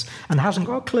this and hasn't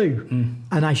got a clue.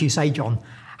 And as you say, John,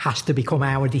 has to become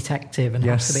our detective and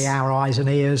has to be our eyes and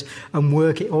ears and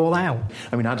work it all out.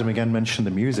 I mean, Adam again mentioned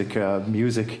the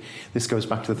music. This goes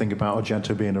back to the thing about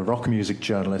Argento being a rock music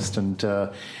journalist, and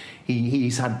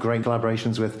he's had great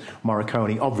collaborations with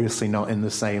Morricone, obviously not in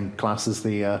the same class as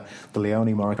the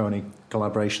Leone-Morricone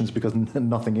collaborations, because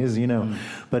nothing is,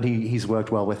 but he's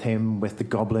worked well with him, with the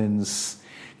Goblins,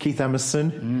 Keith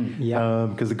Emerson,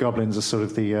 because the Goblins are sort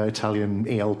of the Italian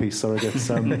ELP surrogates,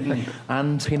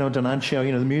 and Pino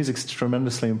Donaggio. The music's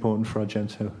tremendously important for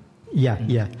Argento.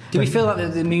 Do we feel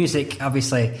like the music,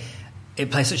 obviously,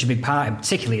 it plays such a big part,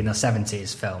 particularly in the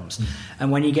 70s films,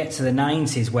 and when you get to the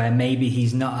 90s, where maybe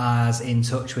he's not as in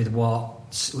touch with what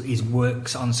his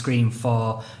works on screen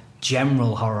for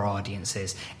general horror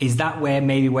audiences, is that where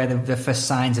the first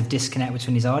signs of disconnect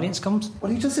between his audience comes?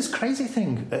 Well, he does this crazy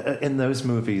thing in those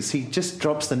movies. He just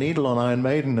drops the needle on Iron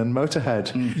Maiden and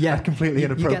Motorhead at completely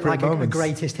inappropriate moments. You get like a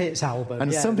greatest hits album.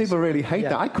 And some people really hate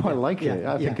that. I quite like it.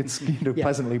 I think it's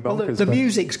pleasantly bonkers. Well, the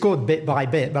music's good bit by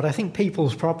bit, but I think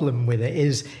people's problem with it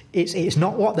is it's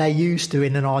not what they're used to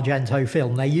in an Argento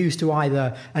film. They're used to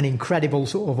either an incredible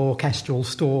sort of orchestral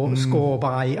score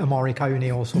by a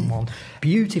Morricone or someone,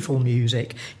 beautiful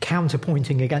music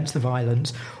counterpointing against the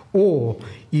violence, or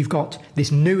you've got this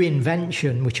new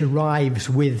invention which arrives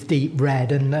with Deep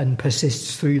Red and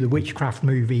persists through the witchcraft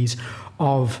movies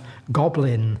of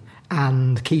Goblin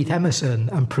and Keith Emerson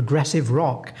and progressive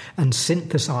rock and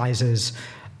synthesizers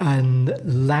and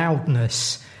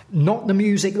loudness, not the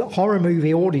music that horror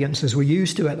movie audiences were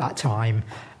used to at that time,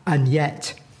 and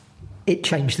yet it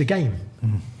changed the game.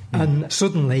 And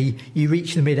suddenly you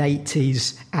reach the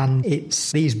mid-80s and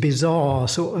it's these bizarre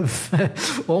sort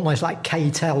of almost like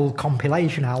K-Tel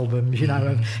compilation albums,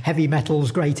 of heavy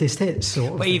metal's greatest hits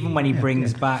sort of But thing. even when he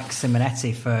brings back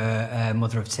Simonetti for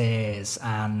Mother of Tears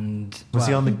and... Was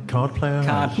he on the Card Player?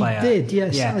 Card Player. He did,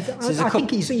 yes. Yeah. I think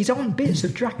he's on bits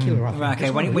of Dracula, I think. Right,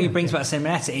 okay. When he brings back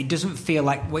Simonetti, it doesn't feel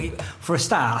like... For a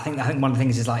start, I think one of the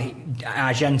things is like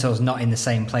Argento's not in the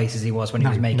same place as he was when he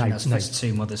was making those first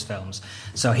two Mothers films.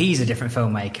 So he's a different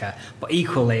filmmaker, but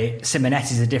equally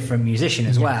Simonetti's a different musician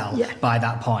as well by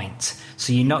that point.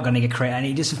 So you're not going to get credit, and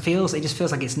it just feels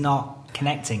like it's not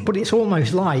connecting. But it's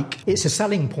almost like it's a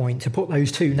selling point to put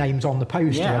those two names on the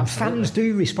poster. Yeah, and absolutely. fans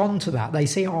do respond to that. They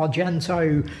see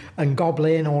Argento and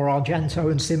Goblin or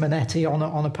Argento and Simonetti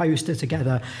on a poster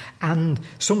together, and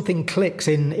something clicks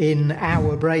in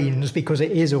our brains because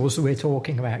it is us we're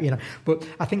talking about, you know. But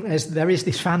I think there is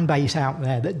this fan base out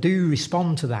there that do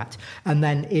respond to that, and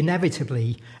then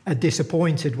inevitably are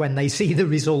disappointed when they see the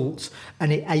results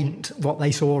and it ain't what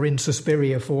they saw in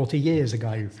Suspiria 40 years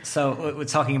ago. So we're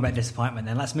talking about disappointment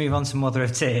then. Let's move on to Mother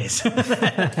of Tears. Before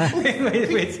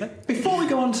we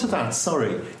go on to that,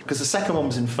 sorry, because the second one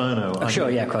was Inferno. Oh, sure,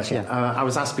 yeah, of course, yeah. I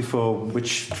was asked before,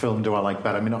 which film do I like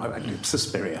better? I mean,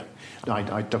 Suspiria.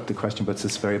 I ducked the question, but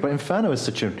Suspiria. But Inferno is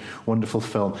such a wonderful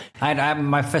film.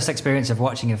 My first experience of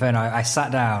watching Inferno, I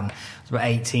sat down, I was about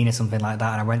 18 or something like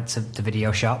that, and I went to the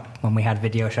video shop when we had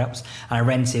video shops, and I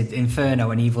rented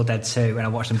Inferno and Evil Dead 2, and I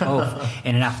watched them both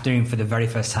in an afternoon for the very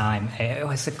first time. It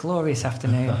was a glorious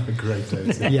afternoon. A great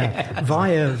day. Yeah,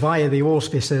 via the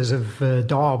auspices of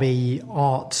Derby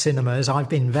Art Cinemas, I've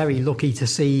been very lucky to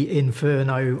see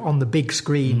Inferno on the big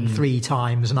screen 3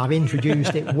 times, and I've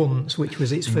introduced it once, which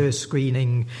was its first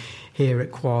screening here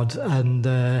at Quad, and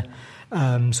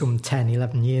some 10,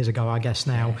 11 years ago, I guess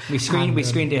now. We screened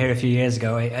it here a few years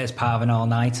ago as part of an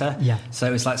all-nighter. Yeah. So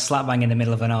it was like slap bang in the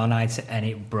middle of an all-nighter, and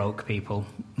it broke people.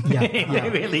 Yeah,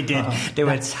 It really did. They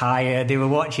were tired. They were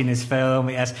watching this film.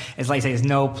 It's like I say, there's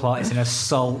no plot. It's an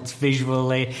assault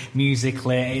visually,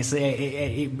 musically.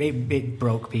 It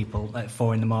broke people at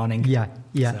 4 a.m. Yeah.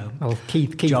 So, well,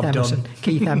 Keith job Emerson. done.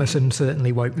 Keith Emerson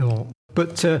certainly woke them up.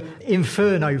 But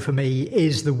Inferno for me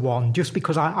is the one, just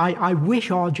because I wish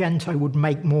Argento would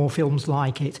make more films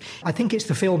like it. I think it's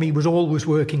the film he was always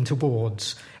working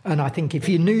towards. And I think if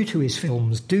you're new to his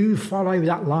films, do follow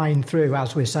that line through,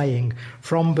 as we're saying,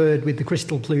 from Bird with the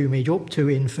Crystal Plumage up to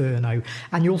Inferno,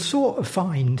 and you'll sort of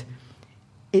find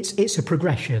it's a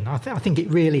progression. I think it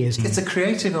really is. It's a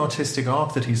creative artistic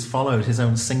arc that he's followed, his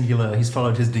own singular. He's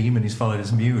followed his demon, he's followed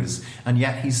his muse, and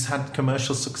yet he's had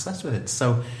commercial success with it.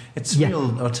 So it's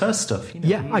real auteur stuff. You know?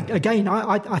 Yeah,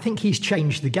 I think he's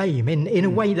changed the game in a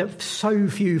way that so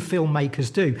few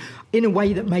filmmakers do. In a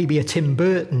way that maybe a Tim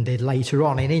Burton did later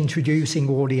on, in introducing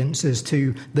audiences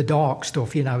to the dark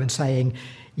stuff, you know, and saying,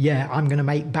 yeah, I'm going to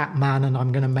make Batman, and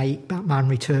I'm going to make Batman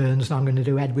Returns, and I'm going to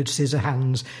do Edward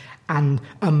Scissorhands, and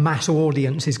a mass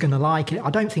audience is going to like it. I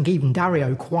don't think even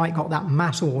Dario quite got that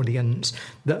mass audience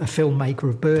that a filmmaker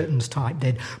of Burton's type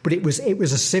did, but it was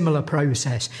a similar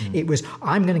process. It was,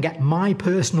 I'm going to get my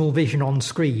personal vision on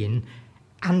screen,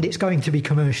 and it's going to be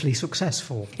commercially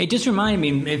successful. It does remind me,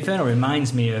 Inferno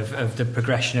reminds me of the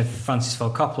progression of Francis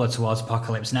Ford Coppola towards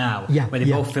Apocalypse Now, where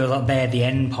they both feel like they're the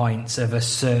end points of a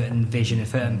certain vision, a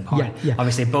certain point.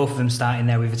 Obviously, both of them starting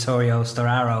there with Vittorio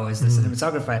Storaro as the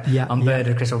cinematographer on Bird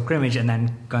of Crystal Plumage, and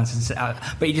then going to...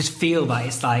 But you just feel that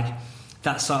it's like...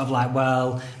 That's sort of like,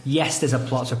 well, yes, there's a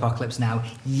plot to Apocalypse Now.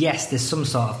 Yes, there's some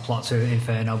sort of plot to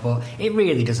Inferno, but it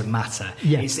really doesn't matter.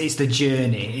 Yeah. It's the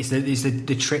journey. It's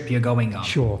the trip you're going on.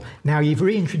 Sure. Now, you've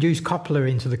reintroduced Coppola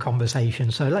into the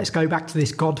conversation, so let's go back to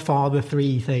this Godfather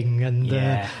 3 thing. And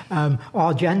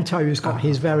Argento's got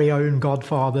his very own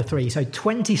Godfather 3. So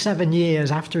 27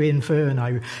 years after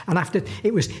Inferno, and after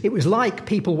it was like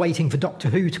people waiting for Doctor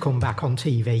Who to come back on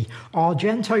TV.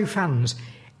 Argento fans...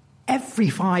 Every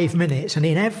 5 minutes, and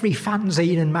in every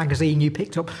fanzine and magazine you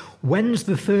picked up, when's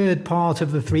the third part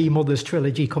of the Three Mothers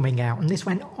trilogy coming out? And this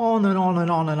went on and on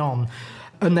and on and on.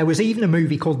 And there was even a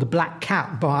movie called The Black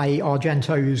Cat by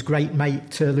Argento's great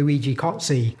mate Luigi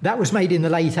Cozzi. That was made in the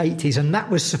late 80s, and that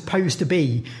was supposed to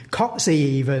be... Cozzi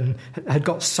even had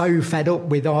got so fed up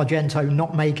with Argento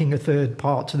not making a third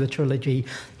part to the trilogy,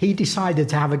 he decided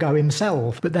to have a go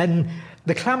himself. But then...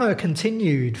 the clamour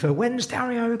continued for when's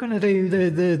Dario going to do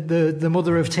the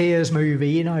Mother of Tears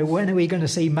movie? You know, when are we going to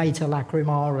see Mater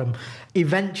Lacrimarum?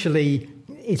 Eventually,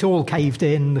 it all caved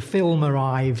in. The film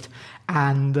arrived,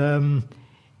 and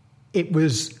it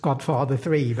was Godfather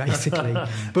 3, basically.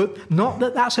 But not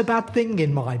that that's a bad thing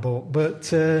in my book.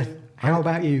 But how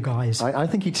about you guys? I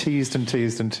think he teased, and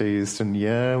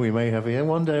we may have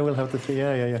one day we'll have the 3.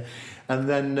 Yeah. And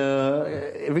then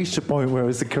it reached a point where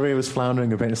the career was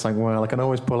floundering a bit. It's like, well, I can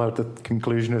always pull out the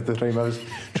conclusion of the Three Mothers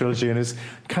trilogy, and it's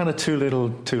kind of too little,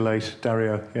 too late,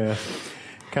 Dario. Yeah,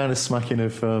 kind of smacking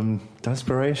of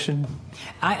desperation.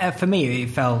 For me,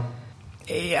 it felt...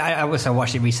 I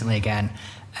watched it recently again,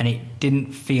 and it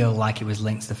didn't feel like it was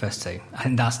linked to the first two. I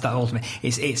think that's the ultimate.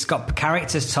 It's got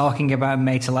characters talking about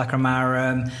Maita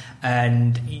Lacrimarum,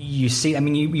 and you see. I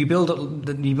mean, you build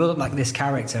up like this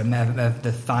character of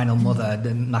the final mother, the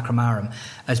Lacrimarum,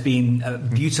 as being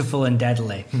beautiful and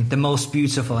deadly, the most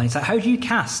beautiful. And it's like, how do you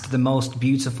cast the most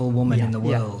beautiful woman in the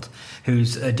world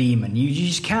who's a demon? You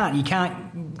just can't. You can't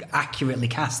accurately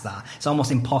cast that. It's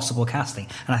almost impossible casting.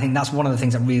 And I think that's one of the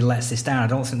things that really lets this down. I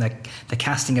don't think the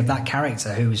casting of that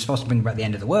character, who is supposed to bring about the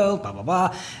end of the world, blah blah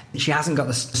blah, she hasn't got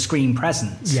the screen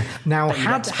presence. Yeah. Now,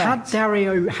 had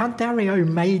Dario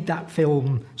made that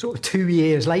film sort of 2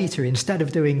 years later instead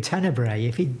of doing Tenebrae,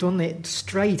 if he'd done it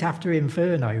straight after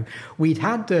Inferno, we'd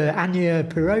had Anya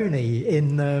Pironi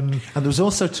in. And there was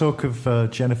also talk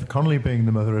of Jennifer Connelly being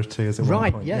the mother of tears at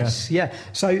one point. Yeah.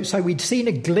 So we'd seen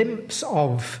a glimpse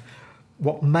of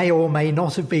what may or may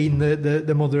not have been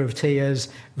the mother of tears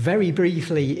very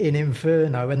briefly in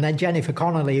Inferno, and then Jennifer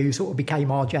Connelly, who sort of became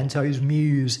Argento's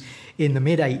muse in the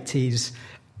mid-80s,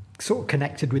 sort of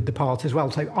connected with the part as well.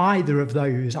 So either of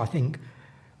those, I think,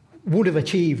 would have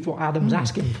achieved what Adam's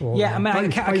asking for. Yeah, I mean, I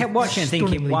kept watching and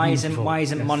thinking, why isn't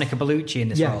Monica Bellucci in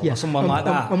this role, or someone like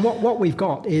that? And what we've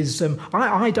got is,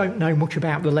 I don't know much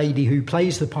about the lady who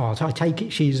plays the part. I take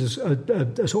it she's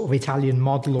a sort of Italian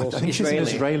model or something. I think she's an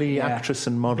Israeli actress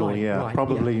and model,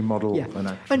 probably model and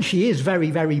actress. And she is very,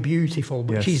 very beautiful,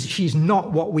 but she's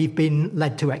not what we've been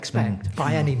led to expect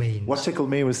by any means. What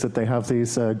tickled me was that they have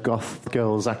these goth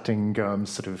girls acting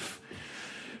sort of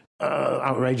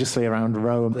outrageously around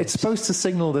Rome. It's supposed to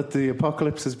signal that the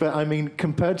apocalypse is better. I mean,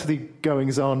 compared to the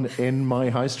goings-on in my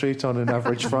high street on an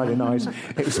average Friday night,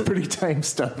 it was pretty tame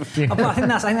stuff. But I think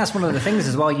that's one of the things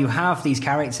as well. You have these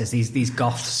characters, these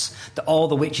goths, that all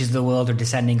the witches of the world are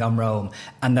descending on Rome,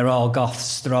 and they're all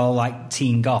goths. They're all like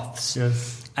teen goths.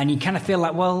 Yes. And you kind of feel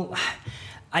like, well,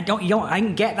 I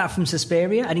didn't get that from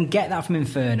Suspiria. I didn't get that from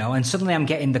Inferno, and suddenly I'm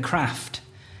getting The Craft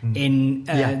in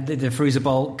the Fruza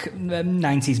Balk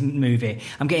 90s movie.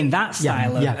 I'm getting that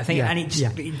style of I think, and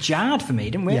it jarred for me.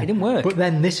 It didn't work. But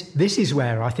then this is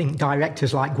where I think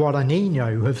directors like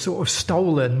Guadagnino have sort of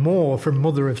stolen more from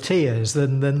Mother of Tears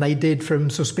than they did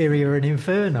from Suspiria and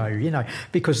Inferno, you know,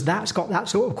 because that's got that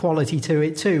sort of quality to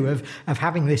it too, of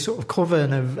having this sort of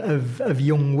coven of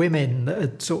young women that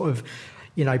are sort of,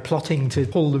 you know, plotting to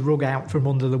pull the rug out from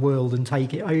under the world and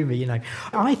take it over, you know.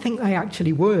 I think they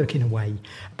actually work in a way,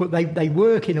 but they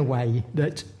work in a way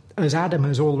that, as Adam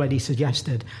has already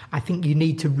suggested, I think you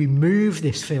need to remove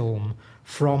this film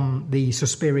from the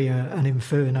Suspiria and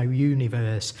Inferno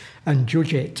universe and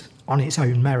judge it on its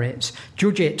own merits.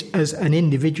 Judge it as an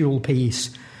individual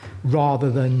piece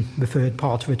rather than the third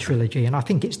part of a trilogy. And I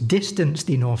think it's distanced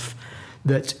enough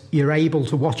that you're able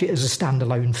to watch it as a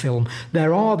standalone film.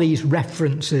 There are these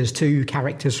references to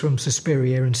characters from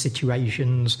Suspiria and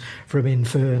situations from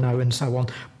Inferno and so on,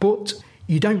 but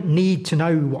you don't need to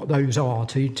know what those are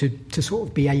to sort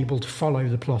of be able to follow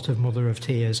the plot of Mother of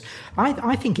Tears.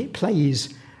 I think it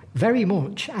plays very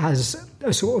much as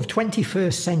a sort of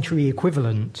 21st century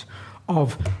equivalent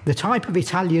of the type of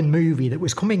Italian movie that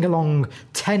was coming along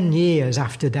 10 years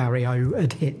after Dario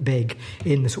had hit big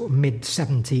in the sort of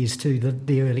mid-70s to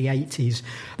the early 80s.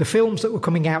 The films that were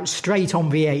coming out straight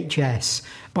on VHS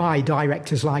by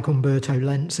directors like Umberto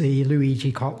Lenzi,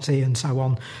 Luigi Cozzi and so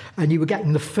on. And you were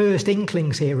getting the first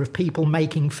inklings here of people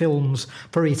making films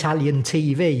for Italian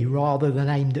TV rather than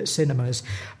aimed at cinemas.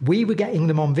 We were getting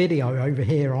them on video over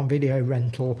here on video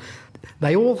rental.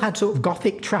 They all had sort of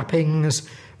gothic trappings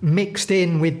mixed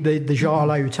in with the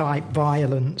giallo-type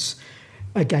violence.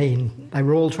 Again, they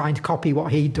were all trying to copy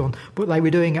what he'd done, but they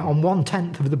were doing it on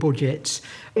 1/10 of the budgets.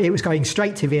 It was going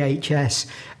straight to VHS.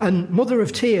 And Mother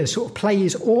of Tears sort of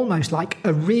plays almost like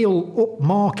a real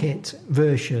upmarket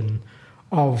version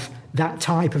of that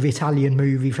type of Italian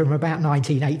movie from about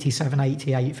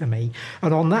 1987-88 for me.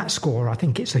 And on that score, I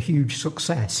think it's a huge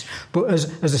success. But as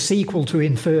a sequel to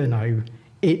Inferno,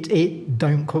 it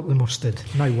don't cut the mustard.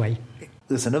 No way.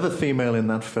 There's another female in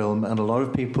that film, and a lot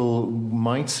of people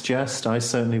might suggest, I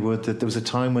certainly would, that there was a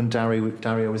time when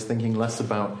Dario was thinking less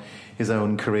about his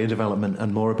own career development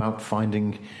and more about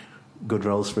finding good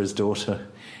roles for his daughter.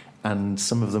 And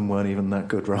some of them weren't even that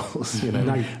good roles, you know.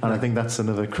 No. And I think that's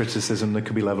another criticism that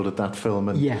could be levelled at that film.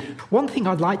 And one thing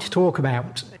I'd like to talk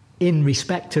about in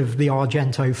respect of the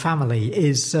Argento family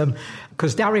is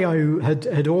because Dario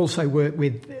had also worked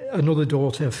with another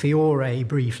daughter, Fiore,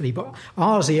 briefly, but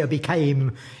Arzia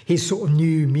became his sort of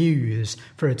new muse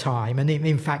for a time, and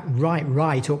in fact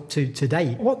right up to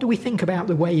date. What do we think about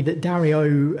the way that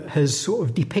Dario has sort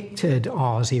of depicted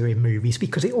Arzia in movies?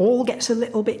 Because it all gets a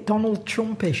little bit Donald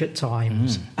Trumpish at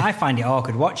times. I find it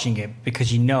awkward watching it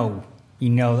because you know you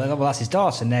know, well, that's his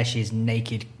daughter, and there she is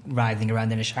naked, writhing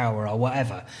around in a shower or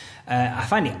whatever. I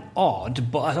find it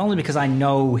odd, but that's only because I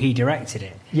know he directed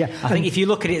it. Yeah, I think if you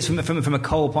look at it from a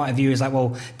cold point of view, it's like,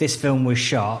 well, this film was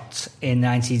shot in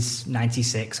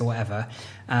 1996 or whatever,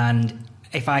 and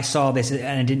if I saw this and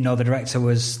I didn't know the director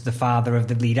was the father of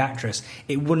the lead actress,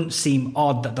 it wouldn't seem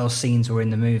odd that those scenes were in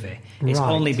the movie. It's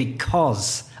only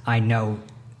because I know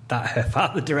that her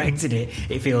father directed it,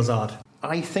 it feels odd.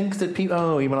 I think that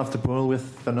people... he went off the boil with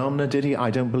Phenomena, did he?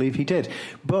 I don't believe he did.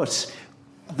 But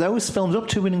those films, up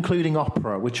to and including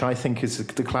Opera, which I think is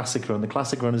the classic run. The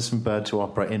classic run is from Bird to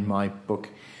Opera in my book.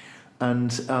 And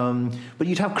but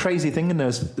you'd have crazy things in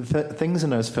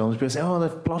those films. People say, the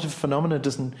plot of Phenomena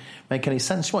doesn't make any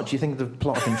sense. What, do you think the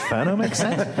plot of Inferno makes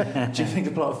sense? Do you think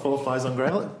the plot of Four Flies on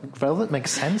Velvet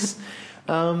makes sense?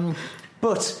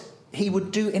 But he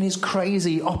would do, in his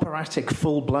crazy operatic,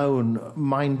 full-blown,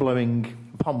 mind-blowing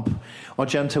pomp,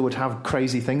 Argento would have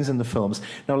crazy things in the films.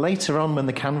 Now, later on, when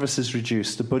the canvas is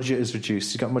reduced, the budget is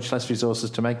reduced, he's got much less resources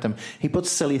to make them, he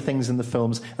puts silly things in the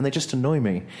films, and they just annoy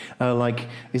me. Like,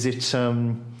 is it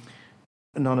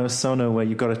Nono Sono, where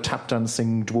you've got a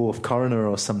tap-dancing dwarf coroner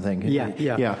or something?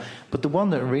 Yeah. But the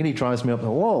one that really drives me up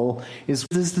the wall is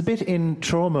there's the bit in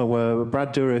Trauma where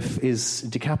Brad Dourif is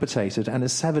decapitated and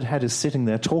his severed head is sitting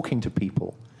there talking to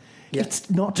people. Yeah. It's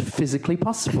not physically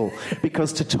possible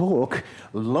because to talk,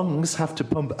 lungs have to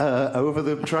pump air over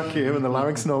the trachea and the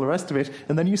larynx and all the rest of it,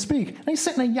 and then you speak. And he's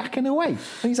sitting there yakking away, and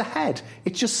he's a head.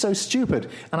 It's just so stupid.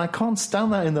 And I can't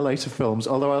stand that in the later films,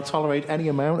 although I'll tolerate any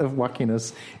amount of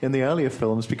wackiness in the earlier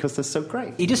films because they're so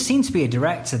great. He just seems to be a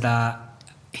director that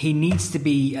he needs to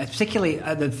be, particularly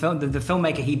the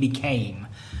filmmaker he became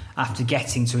after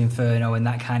getting to Inferno and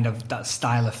that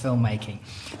style of filmmaking,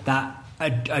 that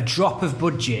a drop of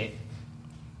budget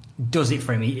does it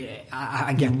for him. He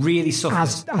really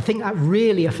suffers. I think that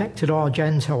really affected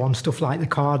Argento on stuff like The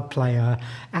Card Player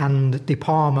and De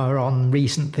Palma on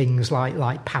recent things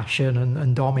like Passion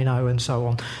and Domino and so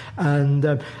on.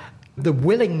 And the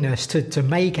willingness to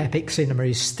make epic cinema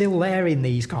is still there in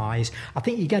these guys. I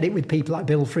think you get it with people like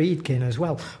Bill Friedkin as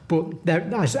well. But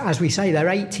as we say, they're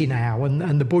 80 now,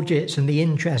 and the budgets and the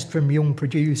interest from young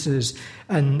producers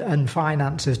and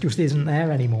financiers just isn't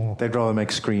there anymore. They'd rather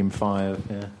make Scream 5,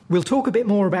 yeah. We'll talk a bit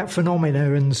more about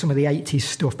Phenomena and some of the 80s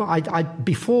stuff, but I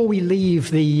before we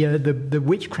leave the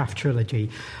Witchcraft trilogy,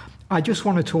 I just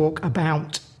want to talk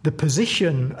about the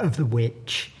position of the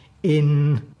witch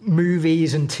in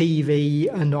movies and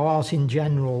TV and art in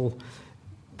general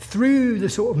through the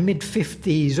sort of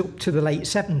mid-50s up to the late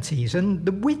 70s. And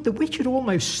the witch had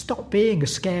almost stopped being a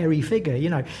scary figure.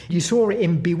 You know, you saw it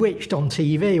in Bewitched on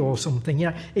TV or something. You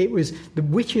know, it was the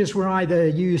witches were either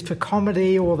used for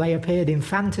comedy or they appeared in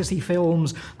fantasy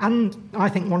films. And I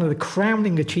think one of the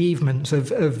crowning achievements of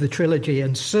the trilogy,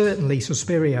 and certainly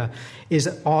Suspiria, is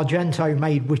that Argento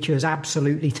made witches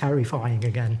absolutely terrifying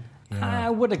again. Yeah. I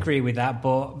would agree with that,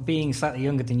 but being slightly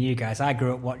younger than you guys, I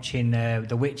grew up watching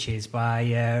The Witches by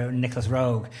Nicholas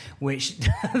Roeg, which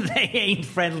they ain't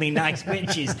friendly, nice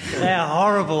witches. They're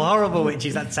horrible, horrible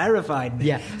witches that terrified me.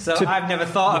 Yeah. So I've never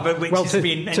thought about witches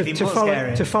being anything but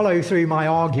scary. To follow through my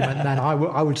argument, then,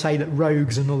 I would say that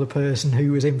Roeg's another person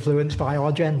who was influenced by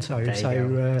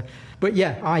Argento. But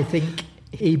yeah, I think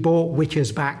he brought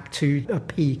witches back to a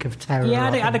peak of terror. Yeah,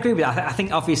 I'd agree with that. I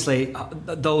think obviously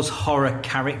those horror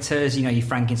characters, you know, your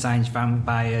Frankenstein's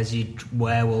vampires, your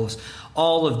werewolves,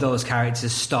 all of those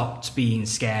characters stopped being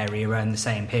scary around the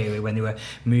same period when they were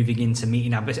moving into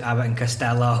meeting Abbott and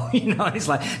Costello. You know, it's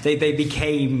like they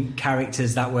became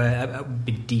characters that were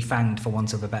defanged, for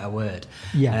want of a better word.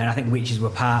 Yeah. And I think witches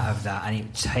were part of that, and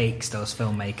it takes those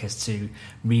filmmakers to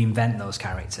reinvent those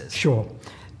characters. Sure.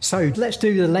 So let's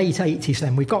do the late 80s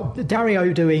then. We've got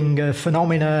Dario doing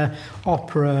Phenomena,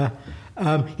 Opera.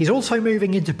 He's also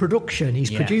moving into production. He's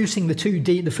producing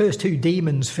the first two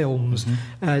Demons films,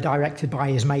 directed by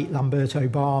his mate Lamberto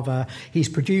Bava. He's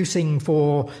producing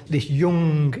for this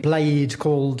young blade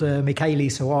called Michele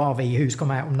Soavi, who's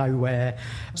come out of nowhere.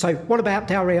 So what about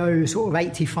Dario, sort of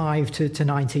 85 to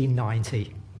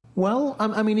 1990? Well,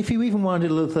 I mean, if you even wind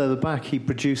it a little further back, he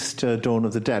produced Dawn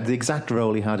of the Dead. The exact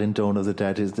role he had in Dawn of the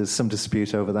Dead, there's some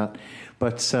dispute over that.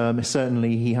 But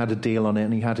certainly he had a deal on it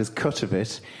and he had his cut of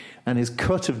it. And his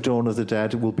cut of Dawn of the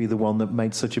Dead will be the one that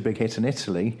made such a big hit in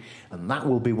Italy. And that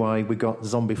will be why we got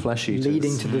Zombie Flesh Eaters.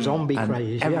 Leading to the zombie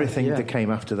craze. Everything that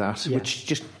came after that, which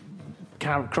just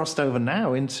crossed over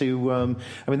now into... I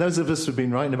mean, those of us who've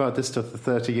been writing about this stuff for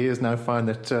 30 years now find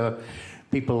that...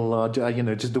 people are,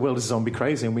 just the world is zombie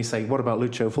crazy, and we say, what about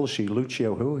Lucio Fulci?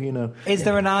 Lucio who, you know? Is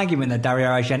there an argument that Dario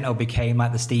Argento became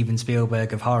like the Steven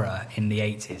Spielberg of horror in the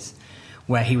 80s?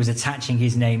 where he was attaching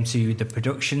his name to the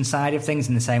production side of things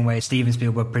in the same way Steven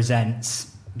Spielberg presents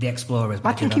The Explorers.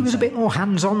 I think he was a bit more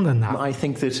hands-on than that. I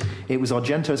think that it was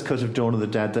Argento's cut of Dawn of the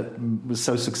Dead that was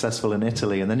so successful in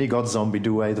Italy, and then you got Zombie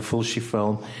Due, the Fulci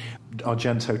film.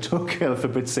 Argento took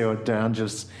Fabrizio De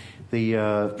Angelis,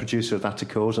 the producer of that, to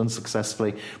court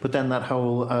unsuccessfully. But then that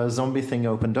whole zombie thing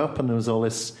opened up, and there was all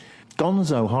this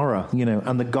gonzo horror,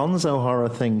 and the gonzo horror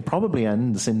thing probably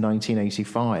ends in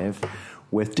 1985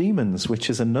 with Demons, which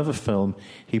is another film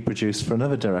he produced for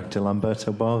another director,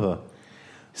 Lamberto Bava.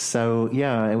 So,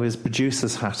 yeah, it was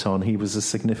producer's hat on. He was a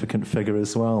significant figure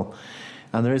as well.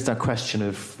 And there is that question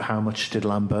of how much did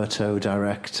Lamberto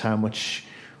direct, how much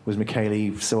was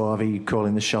Michele Soavi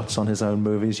calling the shots on his own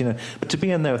movies, But to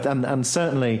be in there, and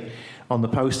certainly on the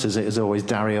posters, it is always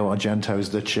Dario Argento's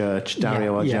The Church,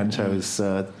 Dario Argento's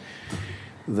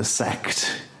The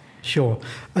Sect. Sure.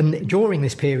 And during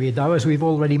this period, though, as we've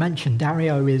already mentioned,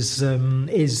 Dario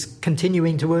is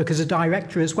continuing to work as a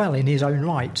director as well in his own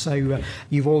right. So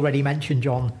you've already mentioned,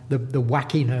 John, the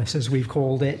wackiness, as we've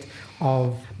called it,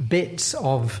 of bits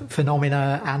of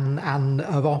phenomena and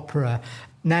of opera.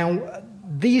 Now,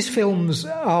 these films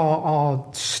are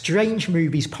strange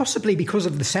movies, possibly because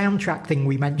of the soundtrack thing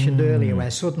we mentioned earlier,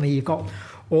 where suddenly you've got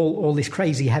all this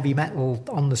crazy heavy metal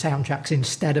on the soundtracks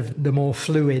instead of the more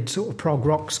fluid sort of prog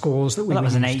rock scores that we that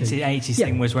was an used 80s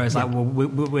thing, where it's like, well,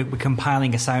 we're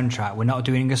compiling a soundtrack, we're not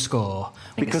doing a score.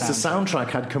 Because the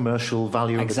soundtrack had commercial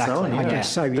value of its own. I guess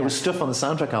so, There was stuff on the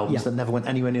soundtrack albums that never went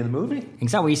anywhere near the movie.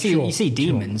 Exactly. You see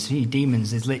Demons.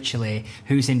 Demons is literally,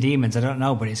 who's in Demons? I don't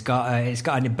know, but it's got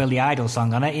a Billy Idol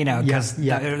song on it, because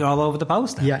they're all over the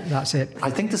poster. Yeah, that's it. I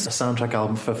think there's a soundtrack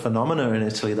album for Phenomena in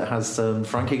Italy that has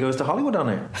Frankie Goes to Hollywood on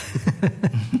it.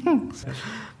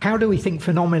 How do we think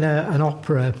Phenomena and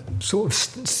opera sort of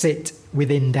sit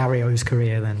within Dario's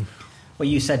career then? Well,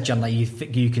 you said, John, like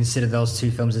you consider those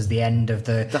two films as the end of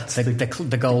the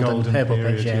golden purple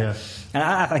period, page, yeah. And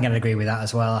I think I'd agree with that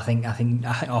as well. I think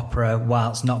opera,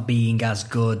 whilst not being as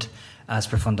good as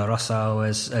Profondo Rosso,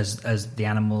 as The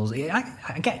Animals,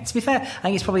 to be fair, I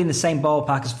think it's probably in the same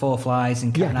ballpark as Four Flies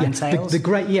and Cat o' Nine Tails.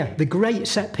 The great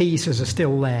set pieces are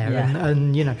still there,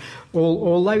 and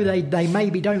although they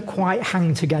maybe don't quite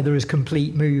hang together as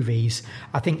complete movies,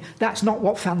 I think that's not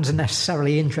what fans are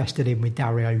necessarily interested in with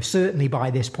Dario, certainly by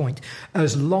this point.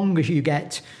 As long as you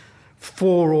get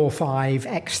 4 or 5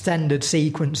 extended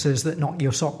sequences that knock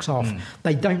your socks off,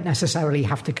 they don't necessarily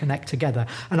have to connect together.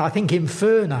 And I think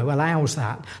Inferno allows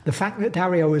that. The fact that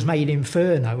Dario has made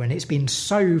Inferno and it's been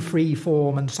so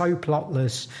free-form and so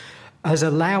plotless has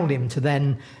allowed him to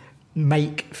then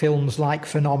make films like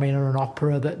Phenomena and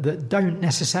opera that don't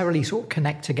necessarily sort of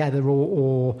connect together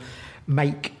or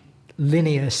make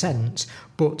linear sense,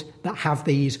 but that have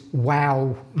these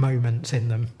wow moments in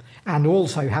them. And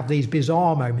also have these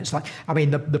bizarre moments. Like, I mean,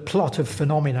 the plot of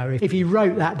Phenomena, if you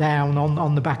wrote that down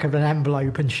on the back of an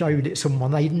envelope and showed it to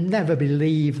someone, they'd never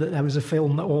believe that there was a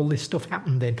film that all this stuff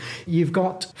happened in. You've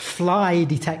got fly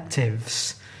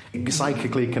detectives.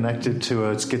 Psychically connected to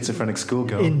a schizophrenic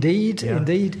schoolgirl.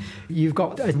 Indeed. You've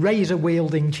got a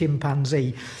razor-wielding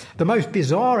chimpanzee. The most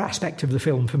bizarre aspect of the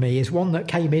film for me is one that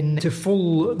came into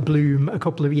full bloom a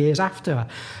couple of years after.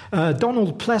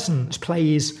 Donald Pleasance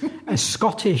plays a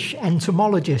Scottish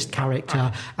entomologist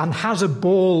character and has a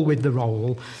ball with the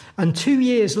role. And 2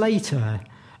 years later,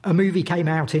 a movie came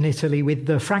out in Italy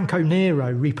with Franco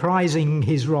Nero reprising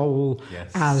his role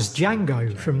as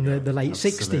Django from the late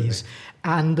 60s.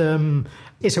 And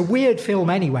it's a weird film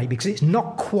anyway, because it's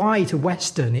not quite a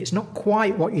Western. It's not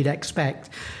quite what you'd expect.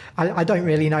 I don't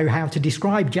really know how to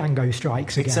describe Django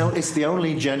Strikes Again. It's the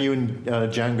only genuine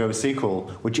Django sequel,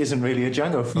 which isn't really a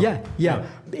Django film. Yeah.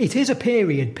 It is a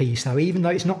period piece, though, even though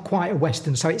it's not quite a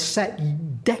Western. So it's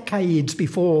set decades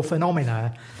before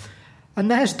Phenomena.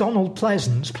 And there's Donald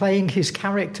Pleasance playing his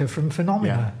character from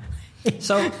Phenomena. Yeah.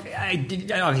 So,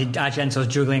 Argento's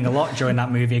juggling a lot during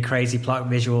that movie, crazy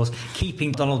plot visuals.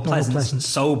 Keeping Donald Pleasance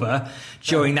sober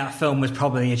during that film was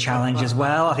probably a challenge as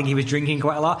well. I think he was drinking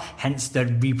quite a lot, hence the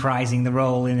reprising the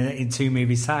role in 2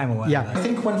 movies' time or whatever. Yeah. I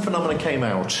think when Phenomena came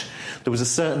out, there was a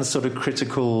certain sort of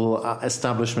critical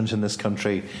establishment in this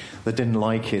country that didn't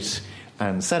like it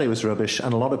and said it was rubbish,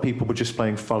 and a lot of people were just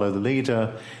playing follow the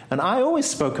leader. And I always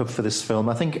spoke up for this film.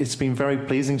 I think it's been very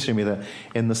pleasing to me that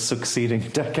in the succeeding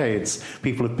decades,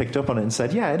 people have picked up on it and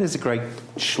said, yeah, it is a great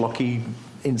schlocky,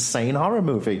 insane horror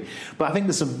movie. But I think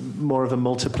there's more of a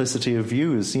multiplicity of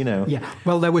views, Yeah,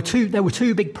 well, there were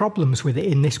two big problems with it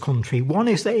in this country. One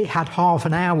is that it had half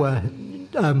an hour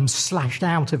slashed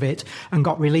out of it and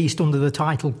got released under the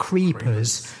title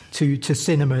Creepers to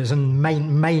cinemas and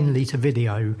mainly to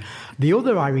video. The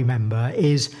other I remember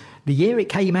is the year it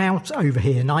came out over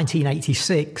here,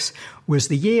 1986, was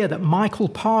the year that Michael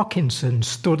Parkinson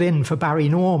stood in for Barry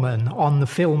Norman on the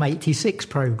Film 86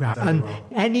 programme. And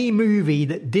any movie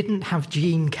that didn't have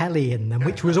Gene Kelly in them,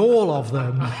 which was all of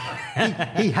them,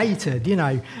 he hated, you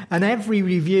know. And every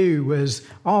review was,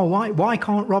 oh, why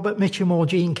can't Robert Mitchum or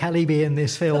Gene Kelly be in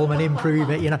this film and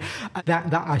improve it, you know.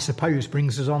 That I suppose,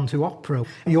 brings us on to opera.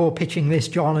 You're pitching this,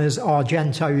 John, as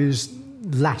Argento's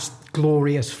last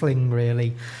glorious fling,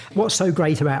 really. What's so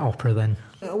great about opera, then?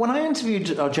 When I interviewed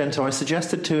Argento, I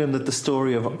suggested to him that the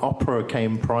story of opera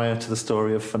came prior to the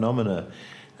story of Phenomena.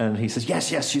 And he says,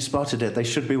 yes, you spotted it. They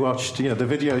should be watched, you know, the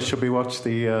videos should be watched,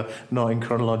 not in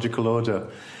chronological order.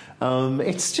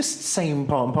 It's just same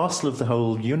part and parcel of the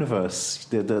whole universe,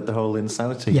 the whole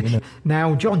insanity. Yeah. You know?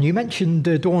 Now, John, you mentioned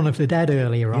Dawn of the Dead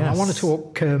earlier on. Yes. I want to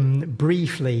talk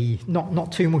briefly,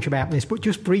 not too much about this, but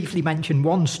just briefly mention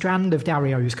one strand of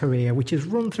Dario's career, which has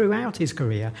run throughout his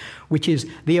career, which is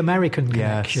the American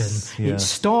connection. Yes, yeah. It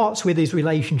starts with his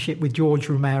relationship with George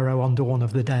Romero on Dawn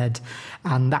of the Dead,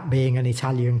 and that being an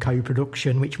Italian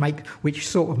co-production, which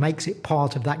sort of makes it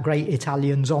part of that great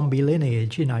Italian zombie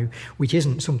lineage, you know, which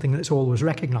isn't something that's always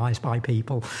recognised by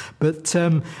people. But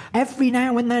every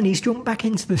now and then he's jumped back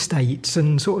into the States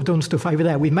and sort of done stuff over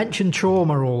there. We've mentioned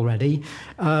Trauma already.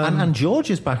 And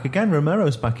George is back again.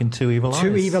 Romero's back in Two Evil Eyes.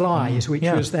 Two Evil Eyes, which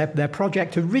was their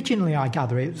project originally, I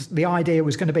gather. The idea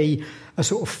was going to be a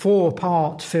sort of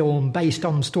 4-part film based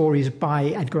on stories by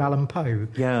Edgar Allan Poe.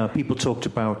 Yeah, people talked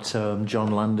about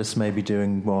John Landis maybe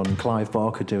doing one, Clive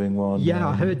Barker doing one. Yeah,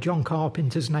 I heard John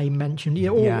Carpenter's name mentioned. Yeah,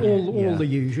 all the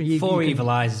usual. Four Evil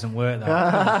Eyes doesn't work, though.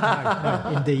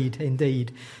 No,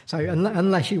 indeed. So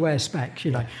unless you wear specs,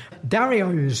 you know.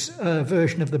 Dario's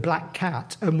version of The Black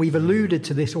Cat, and we've alluded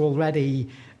to this already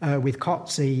with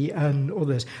Cozzi and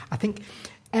others, I think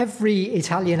every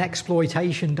Italian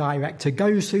exploitation director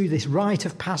goes through this rite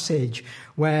of passage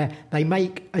where they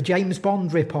make a James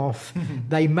Bond rip-off,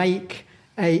 they make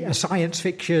a science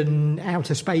fiction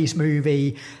outer space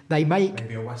movie,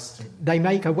 maybe a western. They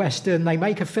make a western, they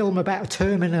make a film about a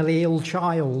terminally ill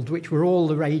child, which were all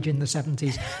the rage in the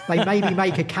 70s. They maybe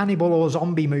make a cannibal or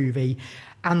zombie movie.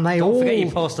 And they Don't forget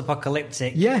your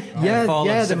post-apocalyptic.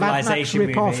 The Mad Max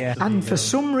rip-off. Yeah. And for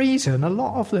some reason, a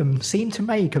lot of them seem to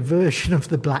make a version of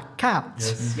The Black Cat.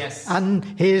 Yes. And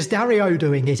here's Dario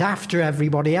doing it after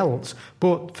everybody else.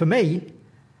 But for me,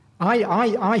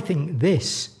 I think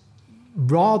this,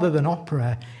 rather than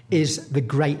opera, is the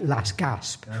great last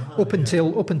gasp, up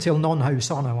until Non Ho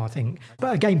Sono, I think.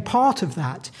 But again, part of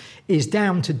that is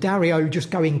down to Dario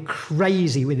just going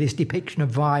crazy with his depiction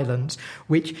of violence,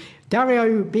 which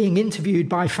Dario, being interviewed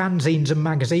by fanzines and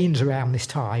magazines around this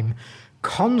time,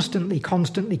 constantly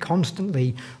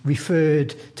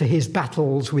referred to his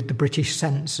battles with the British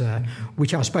censor,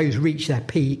 which I suppose reached their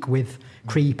peak with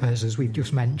Creepers, as we've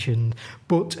just mentioned.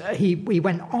 But he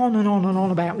went on and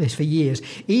on about this for years,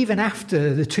 even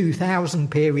after the 2000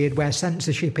 period where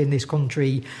censorship in this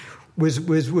country was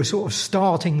sort of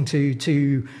starting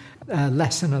to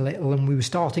lessen a little, and we were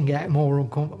starting to get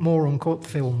more uncut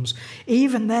films.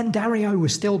 Even then, Dario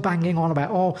was still banging on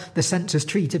about, the censors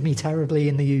treated me terribly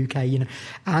in the UK, you know.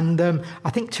 And I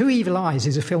think Two Evil Eyes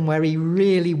is a film where he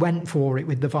really went for it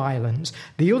with the violence.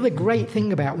 The other great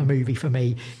thing about the movie for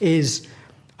me is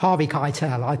Harvey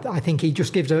Keitel. I think he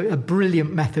just gives a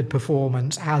brilliant method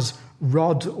performance as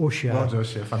Rod Usher. Rod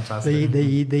Usher, fantastic.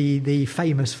 The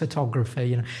famous photographer,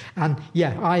 you know. And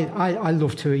yeah, I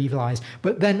love Two Evil Eyes.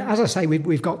 But then, as I say,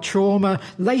 we've got Trauma.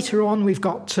 Later on, we've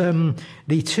got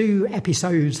the 2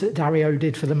 episodes that Dario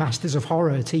did for the Masters of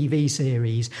Horror TV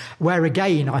series, where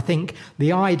again, I think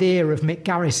the idea of Mick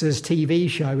Garris's TV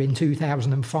show in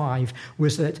 2005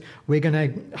 was that we're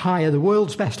going to hire the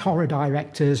world's best horror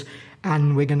directors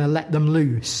and we're going to let them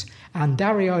loose. And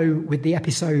Dario, with the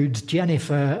episodes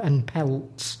Jennifer and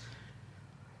Peltz,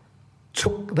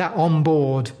 took that on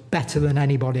board better than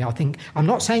anybody, I think. I'm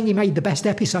not saying he made the best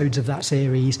episodes of that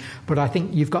series, but I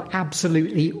think you've got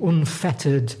absolutely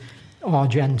unfettered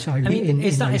Argento. I mean,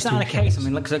 is that the case? I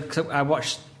mean, look, so I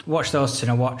watched those two,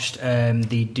 and I watched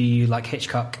the Do You Like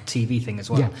Hitchcock TV thing as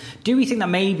well. Yeah. Do we think that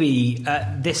maybe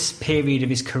at this period of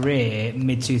his career,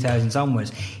 mid-2000s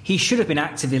onwards, he should have been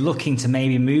actively looking to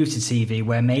maybe move to TV,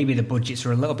 where maybe the budgets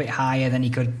were a little bit higher than he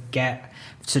could get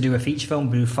to do a feature film,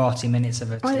 do 40 minutes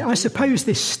of it? I suppose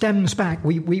this stems back.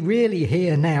 We really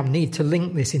here now need to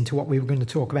link this into what we were going to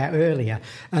talk about earlier.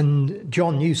 And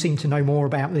John, you seem to know more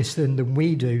about this than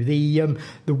we do.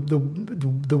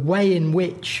 The way in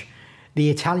which the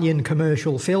Italian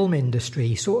commercial film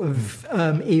industry sort of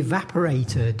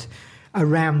evaporated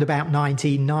around about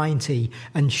 1990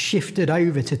 and shifted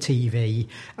over to TV.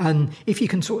 And if you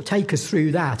can sort of take us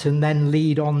through that and then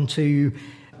lead on to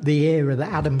the era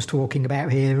that Adam's talking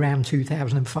about here, around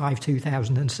 2005,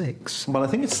 2006. Well, I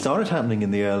think it started happening in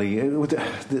the early...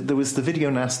 There was the video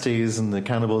nasties and the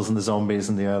cannibals and the zombies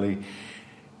in the early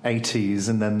 80s,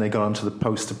 and then they got onto the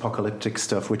post-apocalyptic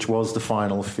stuff, which was the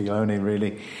final Filoni,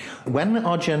 really. When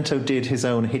Argento did his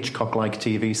own Hitchcock-like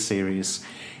TV series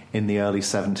in the early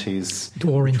 70s...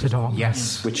 Door into Darkness.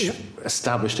 Yes, which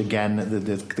established again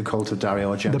the cult of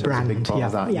Dario Argento. The brand, was a big part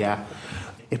of that, yeah.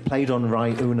 It played on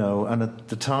Rai Uno, and at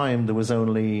the time there was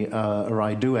only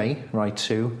Rai Due, Rai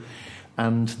 2,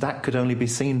 and that could only be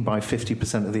seen by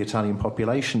 50% of the Italian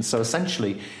population. So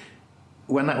essentially,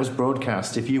 when that was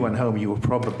broadcast, if you went home, you were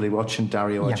probably watching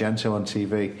Dario Argento on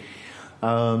TV.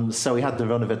 So we had the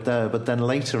run of it there. But then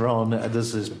later on,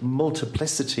 there's this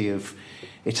multiplicity of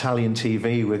Italian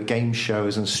TV with game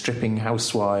shows and stripping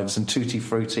housewives and Tutti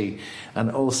Frutti and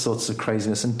all sorts of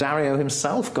craziness. And Dario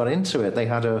himself got into it.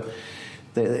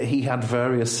 He had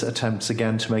various attempts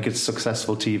again to make a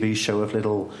successful TV show of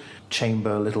little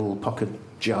pocket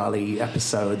jolly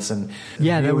episodes, and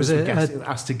there was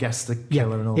asked to guess the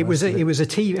killer and all. It was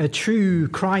a true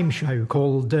crime show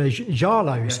called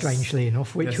Giallo, strangely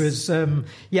enough, which was so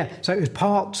it was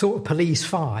part sort of Police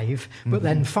 5, but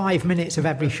then 5 minutes of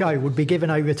every show would be given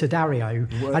over to Dario,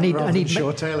 and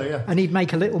he'd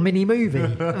make a little mini movie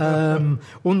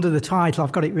under the title,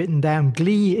 I've got it written down,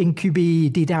 Gli incubi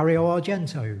di Dario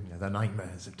Argento. The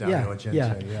nightmares of Dario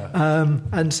Argento.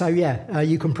 And so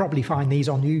you can probably find these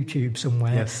on YouTube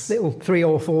somewhere. Yes. Little 3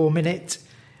 or 4 minute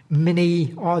mini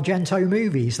Argento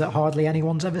movies that hardly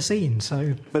anyone's ever seen.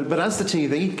 So, but as the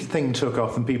TV thing took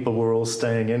off and people were all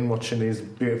staying in watching these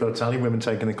beautiful Italian women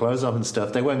taking their clothes off and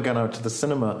stuff, they weren't going out to the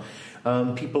cinema.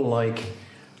 People like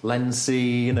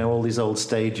Lenzi, all these old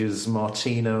stages,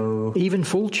 Martino, even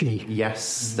Fulci.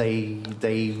 Yes,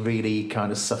 they really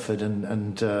kind of suffered,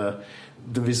 and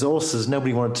the resources,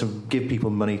 nobody wanted to give people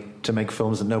money to make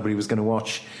films that nobody was going to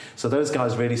watch. So those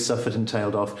guys really suffered and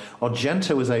tailed off.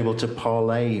 Argento was able to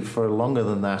parlay for longer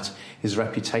than that his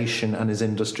reputation and his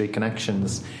industry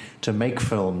connections to make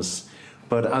films.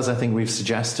 But as I think we've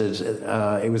suggested,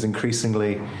 it was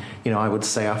increasingly, I would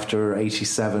say after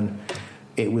 87,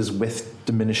 it was with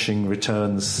diminishing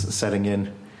returns setting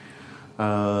in.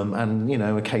 And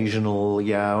occasional,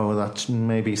 that's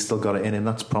maybe still got it in him.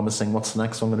 That's promising. What's the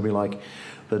next one going to be like?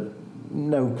 But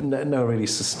no really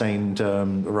sustained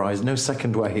rise. No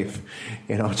second wave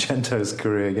in Argento's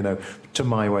career. To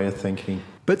my way of thinking.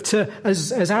 But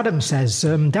as Adam says,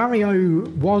 Dario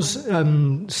was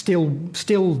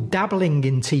still dabbling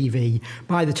in TV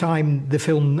by the time the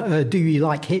film Do You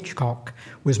Like Hitchcock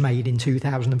was made in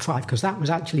 2005, because that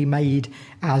was actually made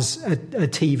as a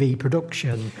TV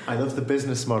production. I love the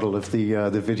business model of the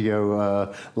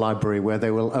video library, where they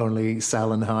will only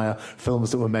sell and hire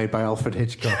films that were made by Alfred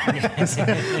Hitchcock.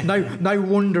 No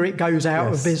wonder it goes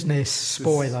out of business.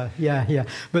 Spoiler.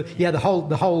 But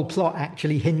the whole plot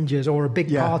actually hinges, or a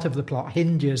big part of the plot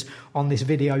hinges on this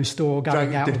video store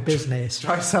going out of business.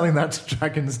 Try selling that to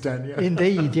Dragon's Den.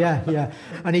 Indeed,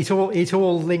 and it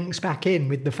all links back in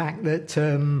with the fact that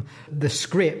the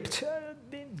script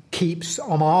keeps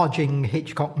homaging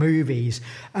Hitchcock movies,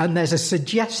 and there's a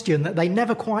suggestion that they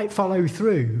never quite follow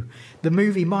through. The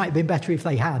movie might have been better if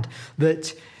they had,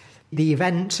 that the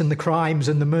events and the crimes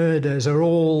and the murders are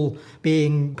all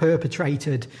being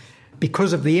perpetrated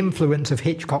because of the influence of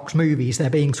Hitchcock's movies.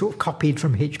 They're being sort of copied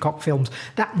from Hitchcock films.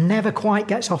 That never quite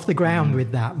gets off the ground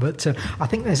with that, but I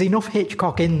think there's enough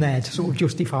Hitchcock in there to sort of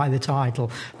justify the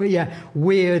title. But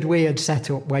weird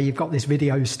setup where you've got this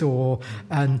video store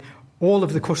and all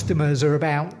of the customers are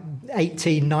about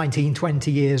 18, 19,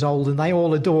 20 years old, and they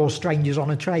all adore Strangers on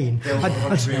a Train.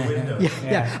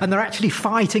 And they're actually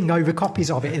fighting over copies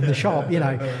of it in the shop,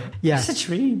 It's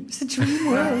a dream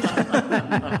world.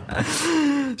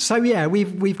 So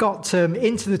we've got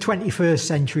into the 21st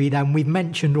century. Then we've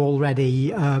mentioned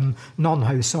already Non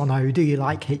Ho Sono, Do You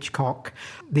Like Hitchcock,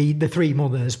 the Three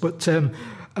Mothers, but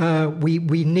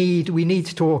we need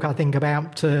to talk, I think,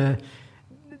 about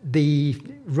the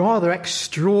rather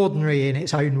extraordinary in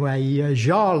its own way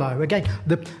Giallo. Again,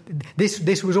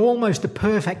 this was almost the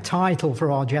perfect title for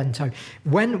Argento.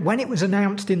 When it was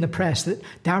announced in the press that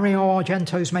Dario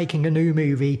Argento's making a new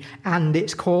movie and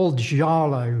it's called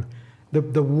Giallo,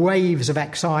 the waves of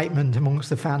excitement amongst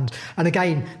the fans. And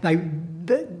again,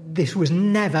 this was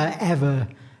never ever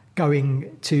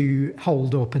going to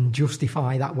hold up and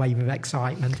justify that wave of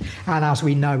excitement, and as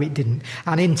we know, it didn't.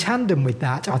 And in tandem with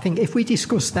that, I think if we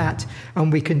discuss that,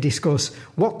 and we can discuss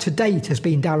what to date has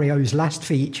been Dario's last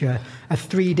feature, a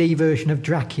 3D version of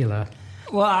Dracula.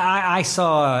 Well, I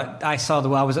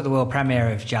was at the world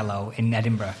premiere of Giallo in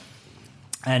Edinburgh,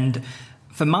 and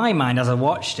for my mind, as I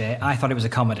watched it, I thought it was a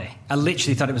comedy. I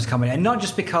literally thought it was a comedy, and not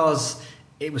just because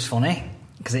it was funny,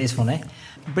 because it is funny,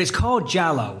 but it's called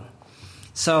Giallo.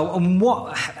 So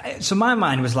my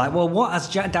mind was like, well, what has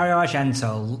Dario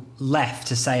Argento left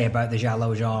to say about the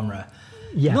Giallo genre?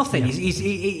 Yeah, nothing. Yeah.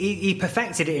 He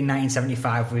perfected it in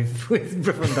 1975 with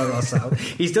Profondo Rosso.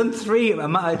 He's done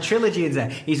a trilogy in there.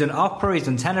 He's done opera, he's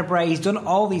done Tenebrae, he's done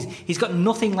all these. He's got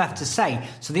nothing left to say.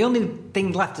 So the only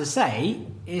thing left to say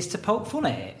is to poke fun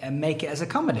at it and make it as a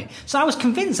comedy. So I was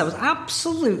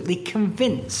absolutely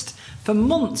convinced for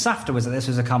months afterwards that this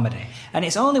was a comedy. And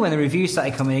it's only when the reviews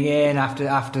started coming in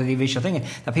after the visual thing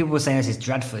that people were saying this is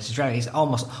dreadful, it's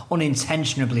almost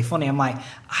unintentionally funny. I'm like,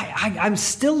 I'm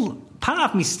still, part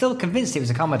of me still convinced it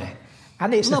was a comedy.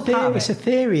 And it's a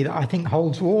theory that I think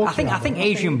holds water. I think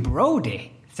Adrian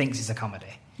Brody thinks it's a comedy.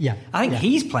 Yeah, I think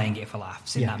he's playing it for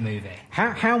laughs in that movie.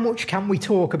 How much can we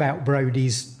talk about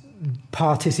Brody's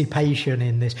participation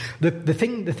in this? The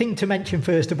thing to mention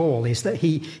first of all is that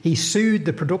he sued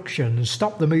the production and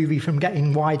stopped the movie from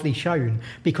getting widely shown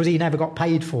because he never got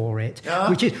paid for it,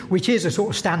 which is a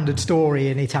sort of standard story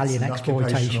in Italian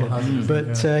exploitation.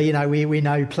 But we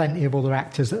know plenty of other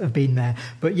actors that have been there.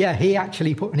 But yeah, he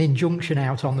actually put an injunction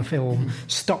out on the film,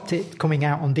 stopped it coming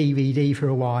out on DVD for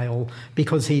a while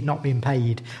because he'd not been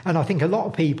paid. And I think a lot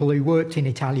of people who worked in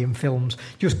Italian films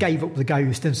just gave up the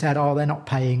ghost and said, "Oh, they're not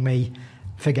paying me.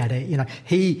 Forget it."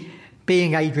 He,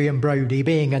 being Adrian Brody,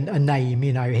 being a name,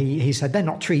 he said they're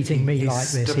not treating me like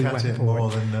this. He went for more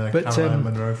than Caroline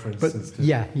Munro, for instance.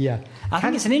 Yeah. I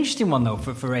think it's an interesting one though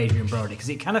for Adrian Brody because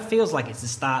it kind of feels like it's the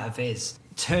start of his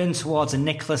turn towards a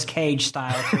Nicolas Cage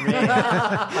style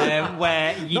career,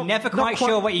 where you're never quite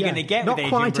sure what you're going to get with Adrian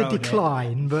Brody. Not quite a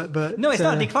decline, but no, it's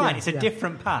not a decline. It's a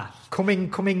different path.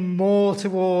 Coming more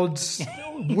towards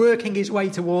working his way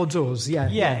towards us.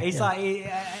 It's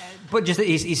like. But just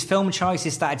his film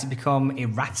choices started to become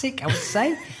erratic, I would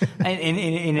say,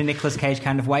 in a Nicolas Cage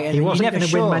kind of way. And he wasn't going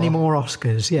to win many more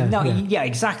Oscars,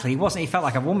 exactly. He wasn't. He felt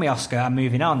like, I've won my Oscar, I'm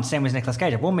moving on. Same as Nicolas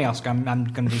Cage, I've won my Oscar, I'm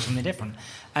going to do something different.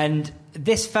 And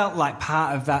this felt like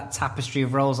part of that tapestry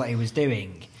of roles that he was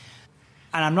doing.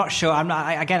 And I'm not sure.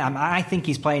 I think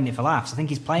he's playing it for laughs. I think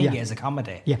he's playing it as a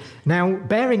comedy. Yeah. Now,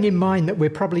 bearing in mind that we're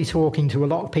probably talking to a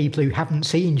lot of people who haven't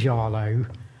seen Giallo,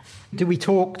 do we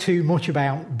talk too much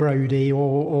about Brody,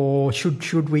 or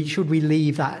should we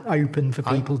leave that open for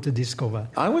people to discover?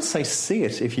 I would say see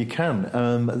it if you can.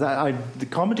 The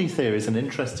comedy theory is an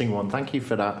interesting one. Thank you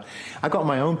for that. I got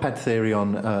my own pet theory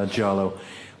on Giallo.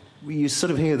 You sort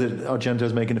of hear that Argento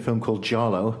is making a film called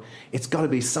Giallo. It's got to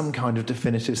be some kind of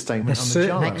definitive statement on the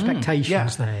Giallo. There's certain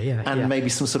expectations there, and maybe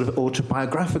some sort of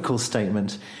autobiographical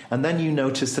statement. And then you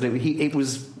notice that it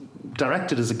was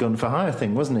directed as a gun for hire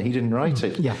thing, wasn't it? He didn't write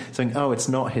it. Saying, it's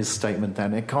not his statement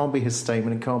then. It can't be his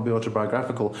statement. It can't be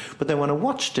autobiographical. But then when I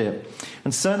watched it,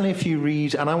 and certainly if you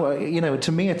read, and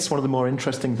to me it's one of the more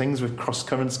interesting things with cross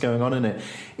currents going on in it.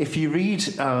 If you read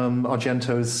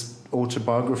Argento's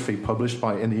autobiography published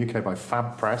in the UK by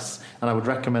Fab Press, and I would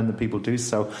recommend that people do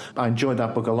so. I enjoyed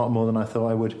that book a lot more than I thought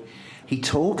I would. He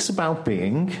talks about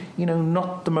being,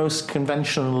 not the most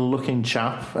conventional looking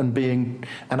chap and being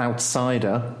an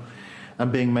outsider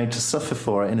and being made to suffer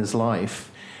for it in his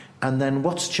life. And then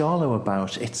what's Giallo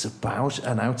about? It's about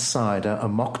an outsider, a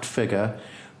mocked figure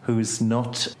who's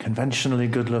not conventionally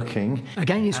good looking.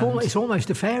 Again, it's almost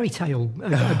a fairy tale,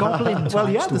 a goblin type well,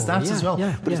 story. There's that as well.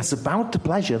 But it's about the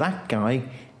pleasure that guy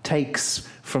takes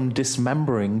from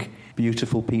dismembering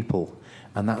beautiful people.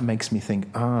 And that makes me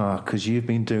think, because you've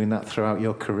been doing that throughout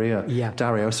your career,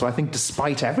 Dario. So I think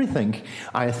despite everything,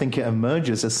 I think it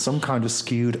emerges as some kind of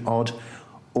skewed, odd,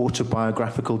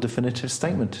 autobiographical definitive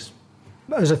statement.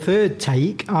 As a third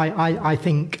take, I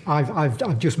think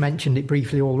I've just mentioned it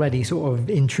briefly already, sort of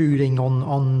intruding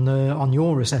on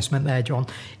your assessment there, John,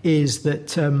 is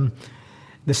that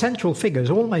the central figure is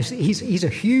almost he's a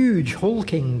huge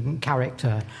hulking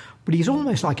character, but he's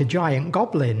almost like a giant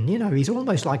goblin. He's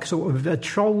almost like sort of a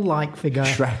troll-like figure.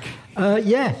 Shrek.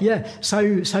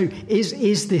 So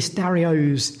is this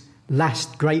Dario's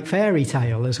last great fairy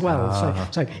tale as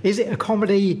well? So is it a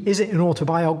comedy? Is it an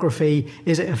autobiography?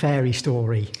 Is it a fairy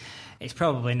story? It's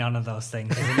probably none of those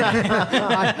things, isn't it?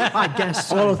 I guess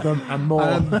so. All of them and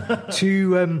more.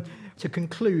 to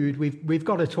conclude, we've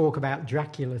got to talk about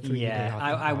Dracula 3D. Yeah,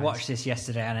 I watched this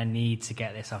yesterday and I need to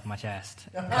get this off my chest.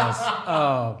 Because,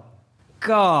 oh,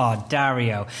 God,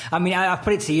 Dario. I mean, I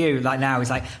put it to you like now, it's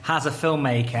like, has a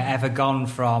filmmaker ever gone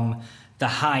from the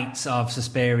heights of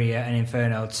Suspiria and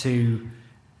Inferno to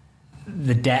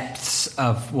the depths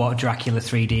of what Dracula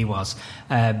 3D was?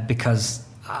 Because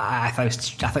I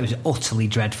thought it was utterly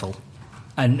dreadful.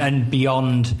 And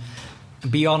beyond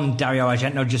Dario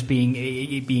Argento just being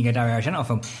a Dario Argento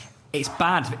film, it's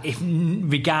bad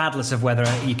regardless of whether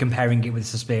you're comparing it with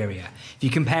Suspiria. If you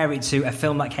compare it to a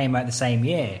film that came out the same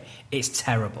year, it's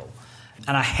terrible.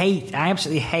 And I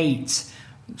absolutely hate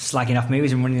slagging off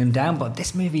movies and running them down, but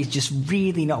this movie is just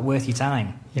really not worth your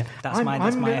time. Yeah,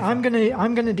 I'm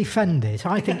going to defend it.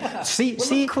 I think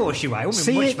of course you are. It wouldn't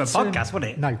be much of a podcast, would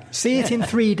it? No, see it in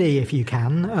 3D if you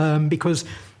can, because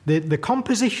the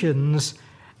compositions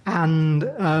and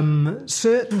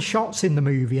certain shots in the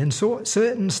movie and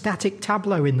certain static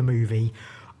tableau in the movie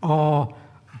are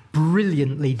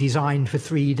brilliantly designed for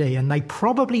 3D, and they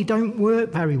probably don't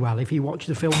work very well if you watch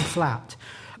the film flat.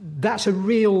 That's a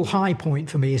real high point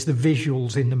for me, is the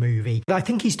visuals in the movie. I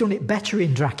think he's done it better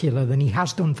in Dracula than he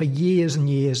has done for years and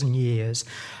years and years.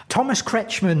 Thomas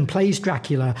Kretschmann plays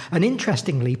Dracula, and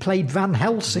interestingly played Van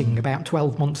Helsing about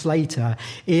 12 months later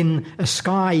in a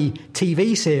Sky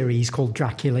TV series called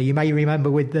Dracula. You may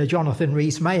remember with Jonathan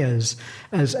Rhys-Meyers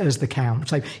as the Count.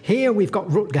 So here we've got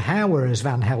Rutger Hauer as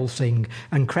Van Helsing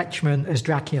and Kretschmann as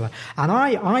Dracula. And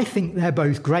I think they're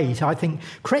both great. I think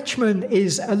Kretschmann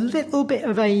is a little bit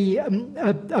of a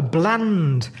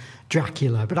bland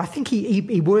Dracula, but I think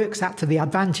he works that to the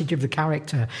advantage of the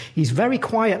character. He's very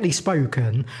quietly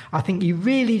spoken. I think you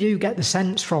really do get the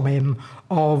sense from him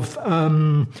of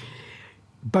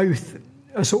both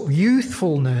a sort of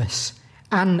youthfulness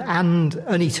and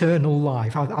an eternal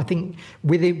life. I think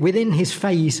within his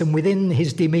face and within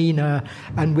his demeanour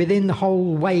and within the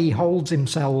whole way he holds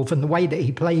himself and the way that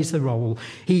he plays the role,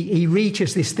 he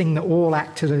reaches this thing that all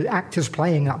actors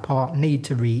playing that part need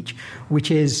to reach,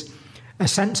 which is a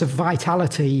sense of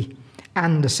vitality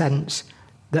and a sense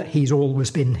that he's always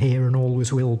been here and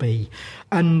always will be.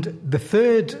 And the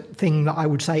third thing that I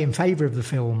would say in favour of the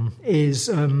film is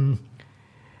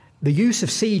the use of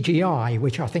CGI,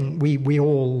 which I think we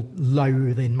all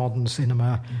loathe in modern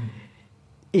cinema,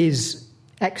 is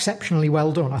exceptionally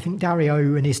well done. I think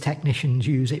Dario and his technicians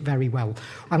use it very well.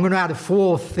 I'm going to add a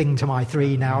fourth thing to my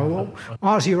three now.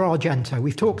 Asia Argento,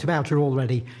 we've talked about her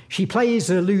already. She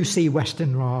plays Lucy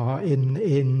Westenra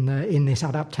in this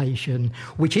adaptation,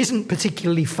 which isn't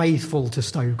particularly faithful to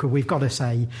Stoker, we've got to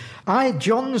say.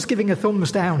 John's giving a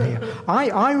thumbs down here.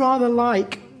 I rather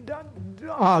like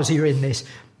Asia in this.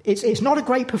 It's not a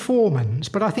great performance,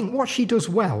 but I think what she does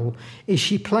well is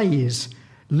she plays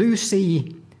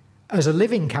Lucy as a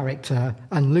living character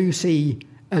and Lucy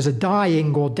as a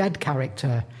dying or dead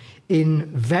character in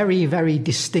very, very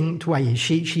distinct ways.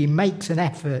 She makes an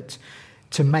effort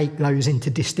to make those into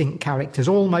distinct characters,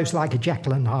 almost like a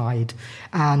Jekyll and Hyde.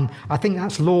 And I think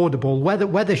that's laudable.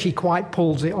 Whether she quite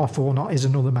pulls it off or not is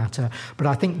another matter. But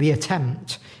I think the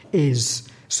attempt is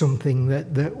something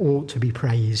that ought to be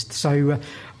praised. So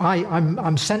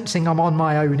I'm sensing I'm on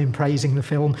my own in praising the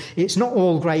film. It's not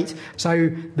all great, so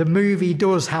the movie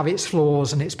does have its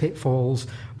flaws and its pitfalls,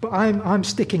 but I'm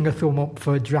sticking a thumb up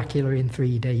for Dracula in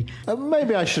 3D.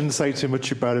 Maybe I shouldn't say too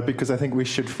much about it, because I think we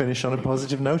should finish on a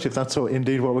positive note, if that's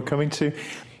indeed what we're coming to.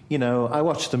 You know, I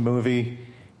watched the movie.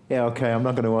 Yeah, okay, I'm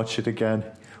not going to watch it again.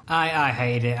 I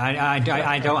hate it. I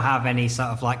don't have any sort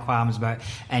of like qualms about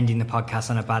ending the podcast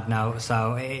on a bad note,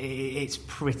 so it's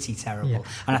pretty terrible. Yeah.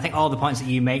 And I think all the points that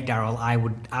you make, Daryl, I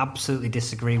would absolutely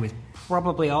disagree with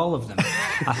probably all of them.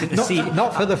 I think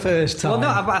not for the first time. Well, no,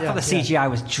 I thought the CGI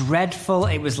was dreadful.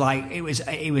 It was like it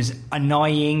was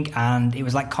annoying, and it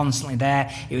was like constantly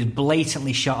there. It was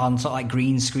blatantly shot on sort of like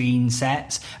green screen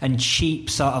sets and cheap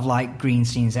sort of like green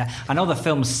screen sets. I know the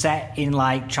film's set in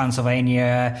like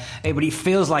Transylvania, but it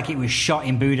feels like it was shot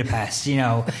in Budapest. You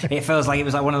know, it feels like it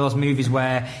was like one of those movies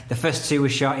where the first two were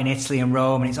shot in Italy and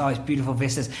Rome, and it's beautiful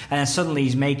vistas, and then suddenly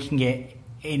he's making it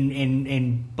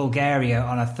in Bulgaria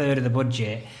on a third of the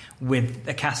budget with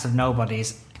a cast of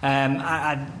nobodies.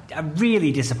 I'm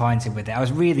really disappointed with it. I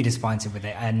was really disappointed with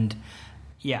it, and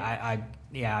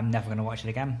I'm never going to watch it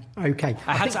again. Okay,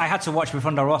 I had to watch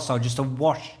Profondo Rosso just to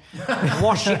wash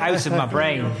it out of my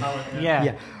brain.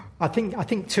 Yeah. I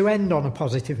think to end on a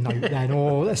positive note then,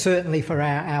 or certainly for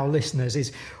our listeners,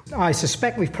 is I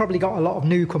suspect we've probably got a lot of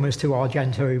newcomers to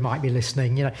Argento who might be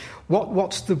listening. You know,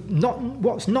 what's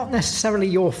not necessarily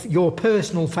your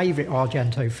personal favourite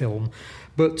Argento film,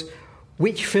 but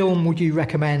which film would you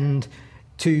recommend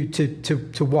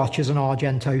to watch as an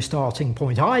Argento starting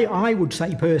point. I would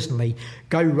say personally,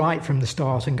 go right from the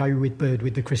start and go with Bird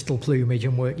with the Crystal Plumage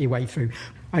and work your way through.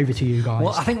 Over to you guys.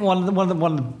 Well, I think one of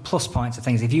the plus points of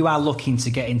things, if you are looking to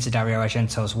get into Dario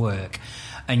Argento's work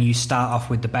and you start off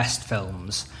with the best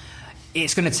films,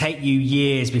 it's going to take you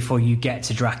years before you get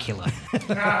to Dracula.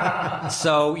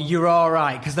 So you're all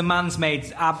right, because the man's made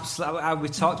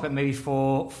we've talked about maybe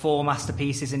four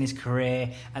masterpieces in his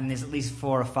career, and there's at least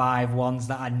 4 or 5 ones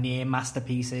that are near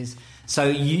masterpieces.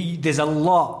 So there's a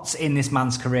lot in this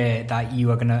man's career that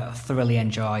you are going to thoroughly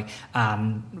enjoy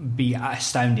and be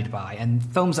astounded by. And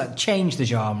films that change the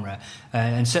genre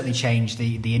and certainly change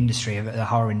the industry, the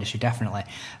horror industry, definitely.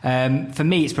 For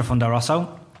me, it's Profondo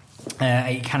Rosso.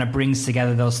 It kind of brings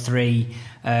together those 3,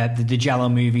 the Giallo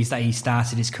movies that he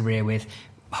started his career with,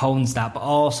 hones that, but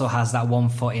also has that one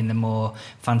foot in the more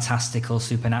fantastical,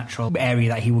 supernatural area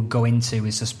that he would go into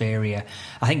with Suspiria.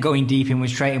 I think going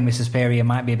straight in with Suspiria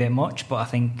might be a bit much, but I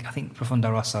think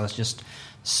Profondo Rosso is just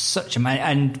such a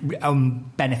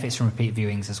and benefits from repeat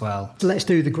viewings as well. Let's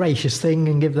do the gracious thing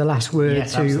and give the last word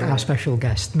to our special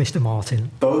guest, Mr.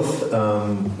 Martin. Both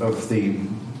of the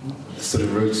sort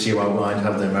of routes you outlined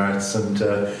have their merits, and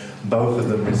both of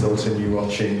them result in you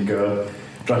watching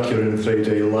Dracula in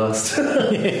 3D last.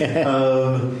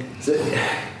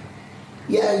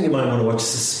 You might want to watch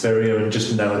Suspiria and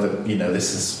just know that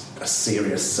this is a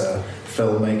serious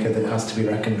filmmaker that has to be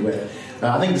reckoned with.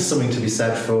 I think there's something to be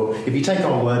said for, if you take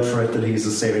our word for it that he's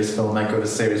a serious filmmaker with a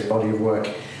serious body of work,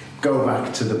 go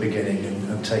back to the beginning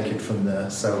and take it from there.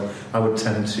 So I would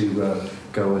tend to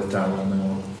go with Dario on that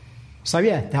one. So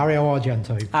Dario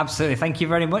Argento. Absolutely. Thank you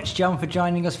very much, John, for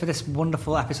joining us for this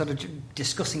wonderful episode of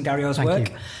discussing Dario's work. Thank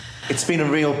you. It's been a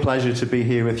real pleasure to be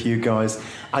here with you guys.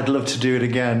 I'd love to do it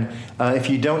again. If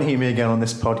you don't hear me again on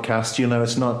this podcast, you'll know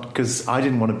it's not because I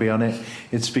didn't want to be on it.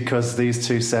 It's because these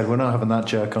two said, we're not having that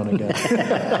jerk on again.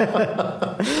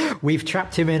 We've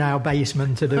trapped him in our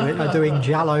basement doing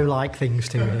Giallo-like things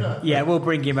to him. Yeah, we'll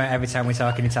bring him out every time we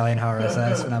talk in Italian horror, so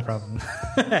that's no problem.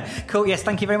 Cool, yes,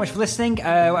 thank you very much for listening.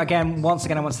 Once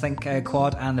again, I want to thank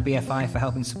Quad and the BFI for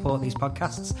helping support these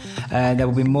podcasts. There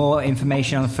will be more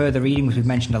information on further reading, because we've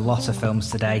mentioned a lot of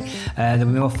films today. There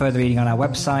will be more further reading on our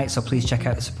website, so please check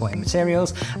out the supporting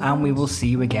materials, and we will see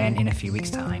you again in a few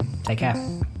weeks' time. Take care.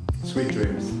 Sweet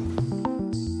dreams.